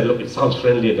 He said, look, it sounds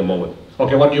friendly at the moment.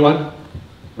 Okay, what do you want?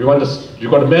 We want this, you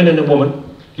got a man and a woman.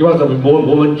 He wants the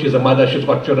woman, she's a mother, she's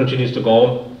got children, she needs to go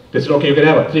home. They said, okay, you can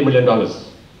have $3 million.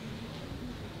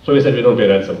 So we said, we don't pay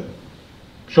ransom.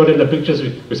 Showed him the pictures,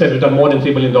 we said, we've done more than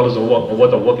 $3 million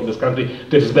worth of work in this country.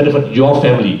 This has benefited your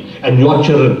family, and your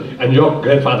children, and your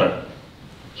grandfather.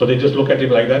 So they just look at him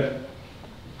like that.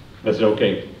 They said,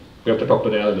 okay, we have to talk to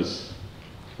the elders.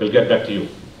 We'll get back to you.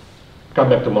 Come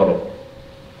back tomorrow.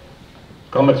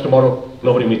 Come back tomorrow,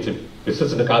 nobody meets him. He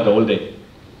sits in the car the whole day.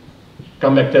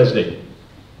 Come back Thursday.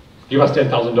 Give us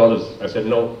 $10,000. I said,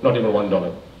 no, not even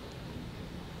 $1.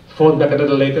 Phone back a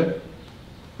little later.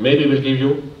 Maybe we'll give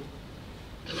you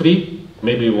free,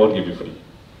 maybe we won't give you free.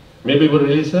 Maybe we'll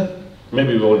release her,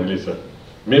 maybe we won't release her.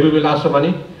 Maybe we'll ask for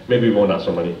money, maybe we won't ask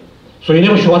for money. So he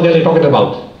never sure what they're talking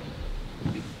about.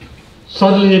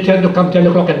 Suddenly they tend to come 10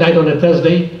 o'clock at night on a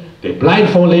Thursday, they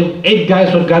blindfold him, 8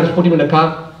 guys with guns put him in a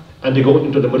car, and they go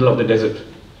into the middle of the desert.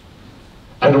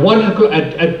 And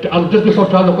just before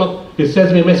 12 o'clock, he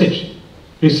sends me a message.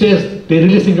 He says, they're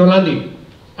releasing Yolandi.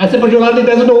 I said, but Yolandi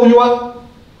doesn't know who you are.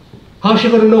 How's she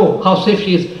going to know how safe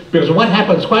she is? Because what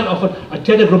happens, quite often, a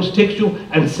terror group takes you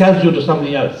and sells you to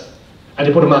somebody else. And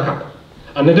they put a markup.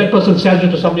 And then that person sells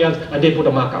you to somebody else and they put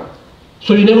a markup.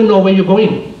 So you never know where you're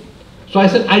going. So I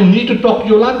said, I need to talk to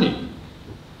Yolandi.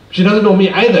 She doesn't know me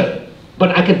either.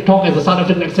 But I can talk as a South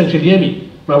African accent, she'll hear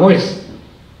me, my voice.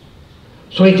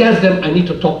 So he tells them, I need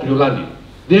to talk to Yolandi.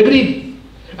 They agreed.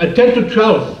 At 10 to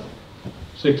 12,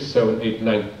 6, 7, 8,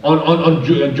 9, on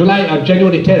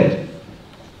January 10th,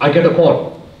 I get a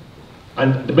call.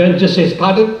 And the man just says,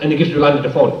 pardon, and he gives Yolandi the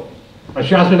phone. And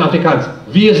she asked me in Afrikaans,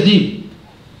 VSD.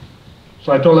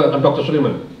 So I told her, I'm Dr.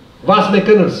 Sooliman. Waar my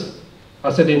kinders?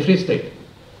 I said, in Free State.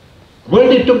 When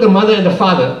they took the mother and the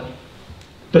father,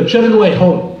 the children were at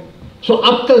home. So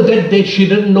up till that date, she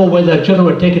didn't know whether her children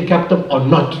were taken captive or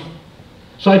not.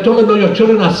 So I told her, no, your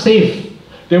children are safe.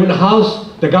 They were in the house,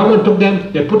 the government took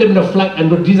them, they put them in a flat,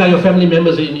 and these are your family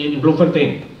members in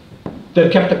Bloemfontein. They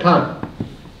kept the calm.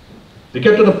 They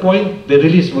get to the point, they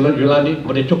released Yolandi,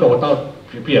 but they took her without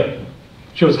Pierre.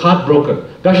 She was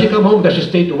heartbroken. Does she come home? Does she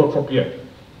stay to work for Pierre?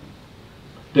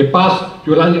 They passed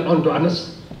Yolandi on to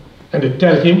Anas. And they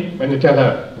tell him, and they tell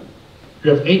her,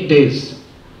 you have 8 days,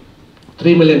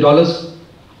 $3 million,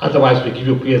 otherwise we give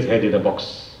you Pierre's head in a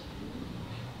box.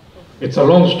 It's a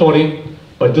long story,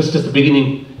 but this is the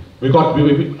beginning.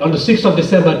 On the 6th of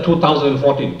December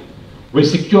 2014, we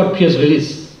secured Pierre's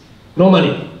release. No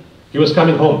money. He was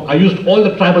coming home. I used all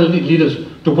the tribal leaders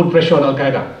to put pressure on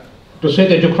Al-Qaeda, to say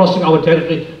that you're crossing our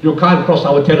territory, you can't cross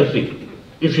our territory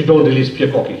if you don't release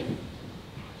Pierre Koki.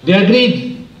 They agreed.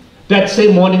 That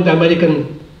same morning, the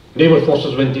American naval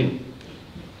forces went in.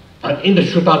 And in the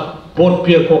shootout, both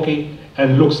Pierre Koki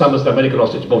and Luke Summers, the American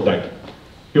hostage, both died.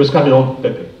 He was coming home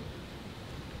that day.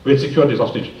 We had secured his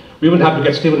hostage. We would have to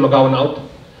get Stephen McGowan out.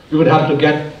 We would have to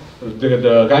get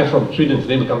the guy from Sweden, his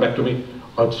name will come back to me,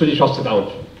 Swedish hostage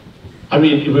out. I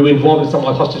mean, we were involved in some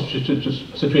hostage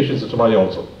situations in Somalia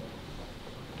also.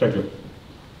 Thank you.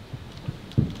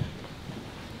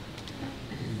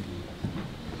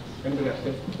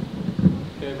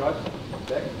 Okay, right.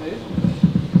 Back, please.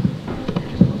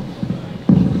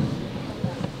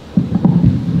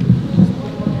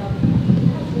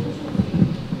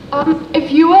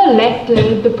 If you were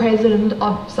elected the president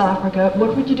of South Africa,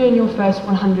 what would you do in your first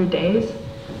 100 days?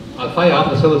 I'll fire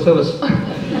up the civil service.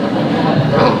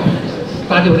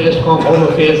 Starting with ESCOM, Home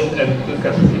Affairs, and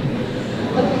discuss.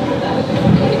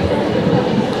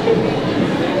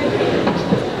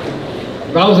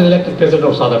 If I was elected president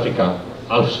of South Africa,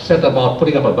 I'll set about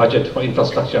putting up a budget for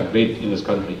infrastructure upgrade in this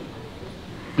country.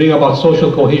 Bring about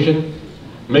social cohesion,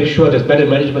 make sure there's better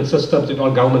management systems in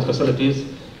all government facilities,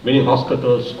 meaning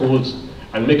hospitals, schools,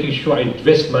 and making sure I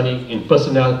invest money in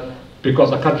personnel,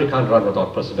 because a country can't run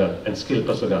without personnel and skilled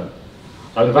personnel.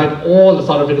 I'll invite all the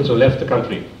South Africans who left the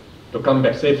country to come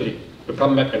back safely, to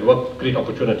come back and work, create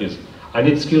opportunities. I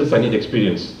need skills, I need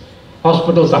experience.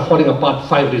 Hospitals are falling apart for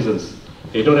 5 reasons.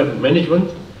 They don't have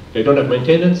management, they don't have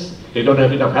maintenance, they don't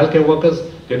have enough healthcare workers,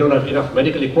 they don't have enough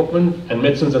medical equipment and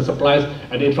medicines and supplies,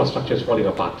 and the infrastructure is falling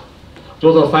apart.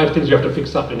 Those are the 5 things you have to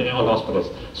fix up in all hospitals.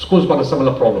 Schools got a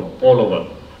similar problem all over.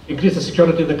 Increase the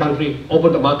security in the country,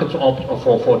 open the markets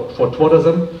for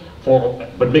tourism,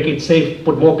 but make it safe,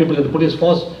 put more people in the police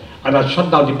force, and I'll shut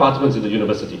down departments in the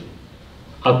university.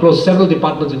 I'll close several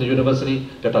departments in the university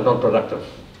that are not productive.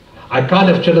 I can't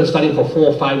have children studying for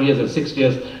 4 or 5 years and 6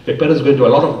 years. Their parents go into a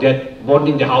lot of debt,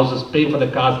 bonding their houses, paying for the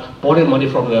cars, borrowing money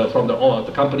from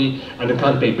the company, and they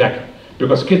can't pay back.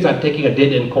 Because kids are taking a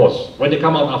dead-end course. When they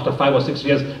come out after 5 or 6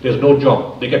 years, there's no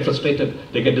job. They get frustrated,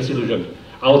 they get disillusioned.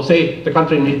 I would say the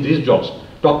country needs these jobs.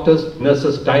 Doctors,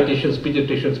 nurses, dietitians,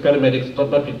 pediatricians, paramedics, not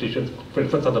pediatricians, for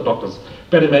instance, other doctors,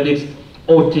 paramedics,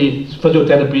 OT,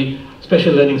 physiotherapy,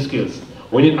 special learning skills.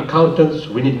 We need accountants,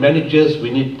 we need managers, we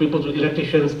need people,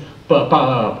 electricians,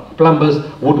 plumbers,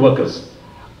 woodworkers.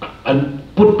 And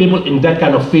put people in that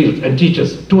kind of field, and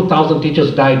teachers. 2,000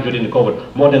 teachers died during the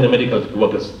COVID, more than the medical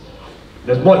workers.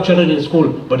 There's more children in school,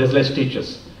 but there's less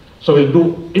teachers. So we'll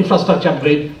do infrastructure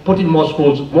upgrade, put in more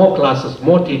schools, more classes,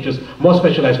 more teachers, more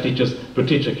specialized teachers to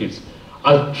teach the kids.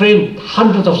 I'll train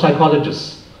hundreds of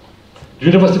psychologists.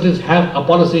 Universities have a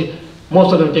policy,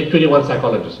 most of them take 21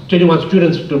 psychologists, 21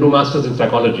 students to do masters in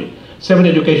psychology, 7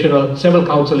 educational, 7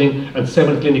 counseling, and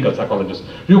 7 clinical psychologists.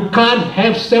 You can't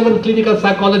have 7 clinical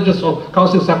psychologists or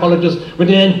counseling psychologists when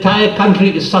the entire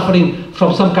country is suffering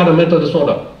from some kind of mental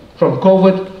disorder, from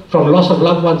COVID, from loss of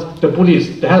loved ones, the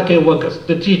police, the healthcare workers,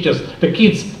 the teachers, the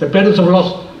kids, the parents who have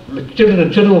lost children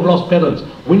and children who have lost parents.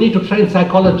 We need to train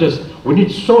psychologists. We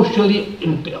need socially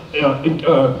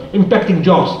impacting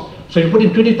jobs. So you put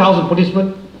in 20,000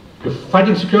 policemen, you're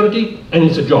fighting security, and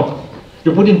it's a job.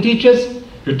 You put in teachers,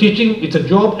 you're teaching, it's a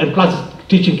job, and plus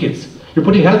teaching kids. You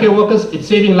put in healthcare workers, it's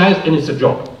saving lives, and it's a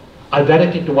job. I'll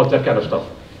direct it towards that kind of stuff.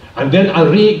 And then I'll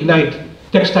reignite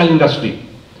textile industry.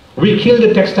 We killed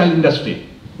the textile industry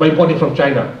by importing from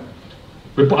China.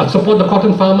 I'll support the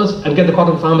cotton farmers and get the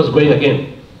cotton farmers going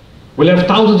again. We'll have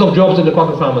thousands of jobs in the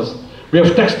cotton farmers. We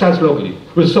have textiles locally.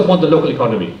 We'll support the local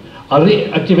economy. I'll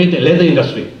reactivate the leather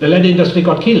industry. The leather industry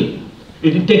got killed.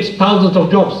 It takes thousands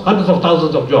of jobs, hundreds of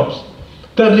thousands of jobs.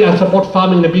 Thirdly, I'll support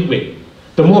farming in a big way.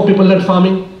 The more people learn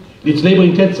farming, it's labor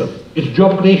intensive. It's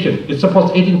job creation. It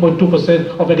supports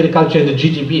 18.2% of agriculture in the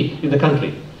GDP in the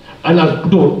country. And I'll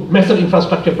do massive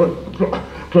infrastructure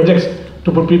projects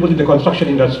to put people in the construction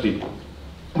industry.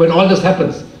 When all this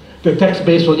happens, the tax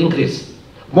base will increase.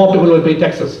 More people will pay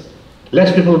taxes.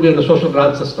 Less people will be on the social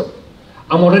grant system.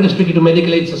 I'm already speaking to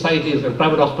medical aid societies and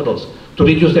private hospitals to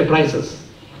reduce their prices,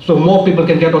 so more people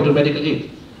can get onto medical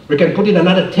aid. We can put in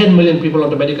another 10 million people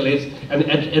onto medical aid and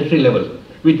entry level,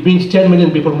 which means 10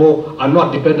 million people more are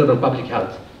not dependent on public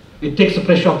health. It takes the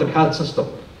pressure off the health system.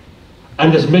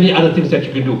 And there's many other things that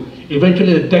you can do.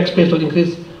 Eventually the tax base will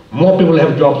increase, more people will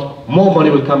have jobs, more money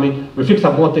will come in, we fix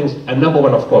up more things, and number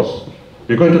one, of course,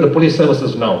 we're going to the police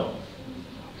services now.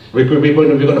 We're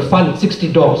going to fund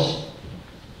 60 dogs.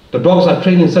 The dogs are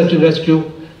trained in search and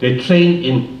rescue, they train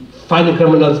in finding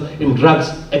criminals, in drugs,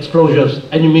 explosives,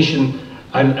 ammunition,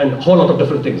 and a whole lot of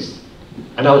different things.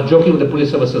 And I was joking with the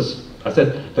police services. I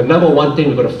said, the number one thing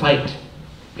we're going to fight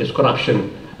is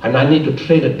corruption, and I need to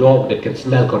train a dog that can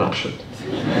smell corruption.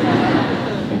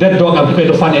 That dog, I'm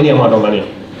prepared to fund any amount of money.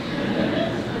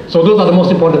 So those are the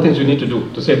most important things we need to do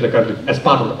to save the country as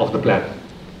part of the plan.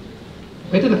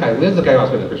 Where's the guy who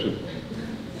asked me the question?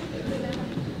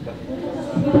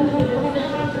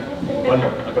 One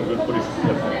more. I got good police.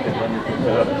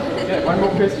 Yeah, one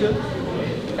more question.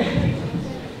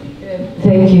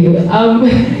 Thank you.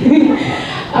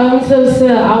 So,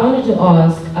 sir, I wanted to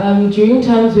ask, during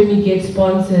times when you get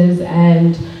sponsors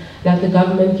and like the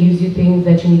government gives you things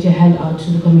that you need to hand out to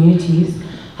the communities,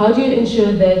 how do you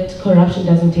ensure that corruption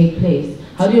doesn't take place?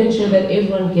 How do you ensure that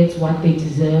everyone gets what they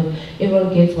deserve,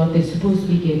 everyone gets what they're supposed to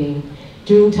be getting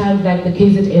during times like the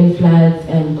KZN floods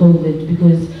and COVID,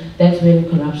 because that's when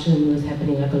corruption was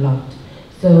happening like a lot.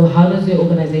 So how does your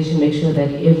organization make sure that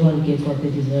everyone gets what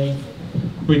they deserve?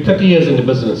 We're 30 years in the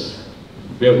business.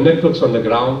 We have networks on the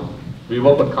ground. We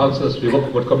work with councils, we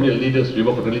work with community leaders, we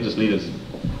work with religious leaders.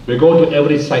 We go to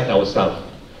every site ourselves.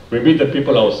 We meet the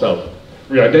people ourselves.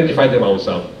 We identify them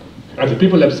ourselves. And the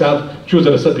people themselves choose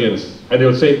the recipients. And they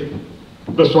will say,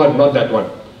 this one, not that one.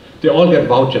 They all get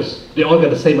vouchers. They all get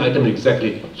the same item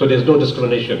exactly. So there's no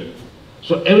discrimination.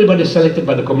 So everybody is selected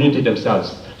by the community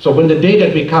themselves. So when the day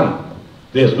that we come,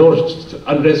 there's no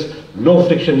unrest, no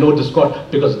friction, no discord,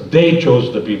 because they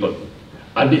chose the people.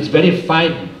 And it's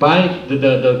verified by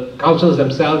the councils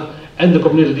themselves and the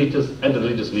community leaders and the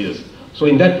religious leaders. So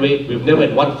in that way, we've never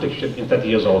had one friction in 30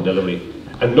 years of our delivery.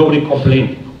 And nobody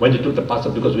complained when they took the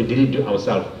parcel because we did it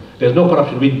ourselves. There's no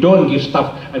corruption. We don't give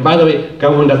stuff. And by the way,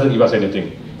 government doesn't give us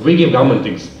anything. We give government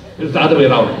things. It's the other way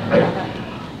around.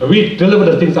 We deliver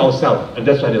the things ourselves, and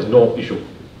that's why there's no issue.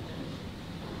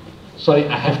 Sorry,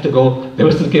 I have to go. The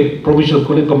Western Cape Provincial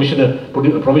Police Commissioner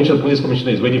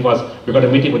is waiting for us. We've got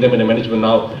a meeting with them in the management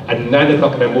now at 9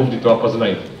 o'clock, and I moved it to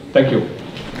 9:30. Thank you.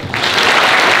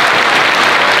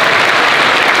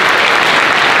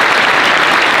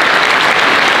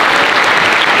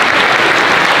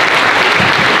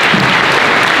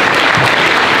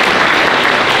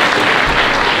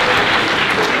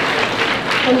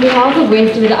 On behalf of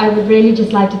Westwood, I would really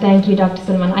just like to thank you, Dr.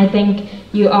 Sooliman. I think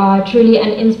you are truly an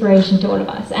inspiration to all of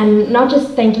us. And not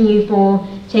just thanking you for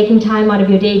taking time out of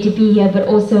your day to be here, but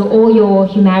also all your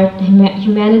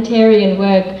humanitarian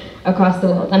work across the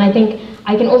world. And I think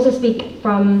I can also speak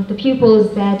from the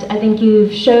pupils that I think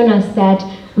you've shown us that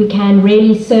we can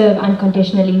really serve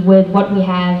unconditionally with what we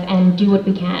have and do what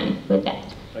we can with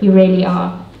that. You really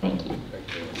are. Thank you.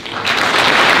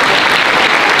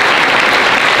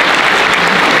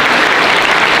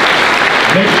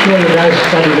 Make sure you guys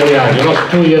study very hard. You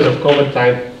lost 2 years of COVID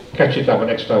time. Catch it up on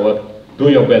extra work. Do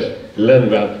your best. Learn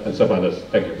well and serve others.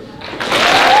 Thank you.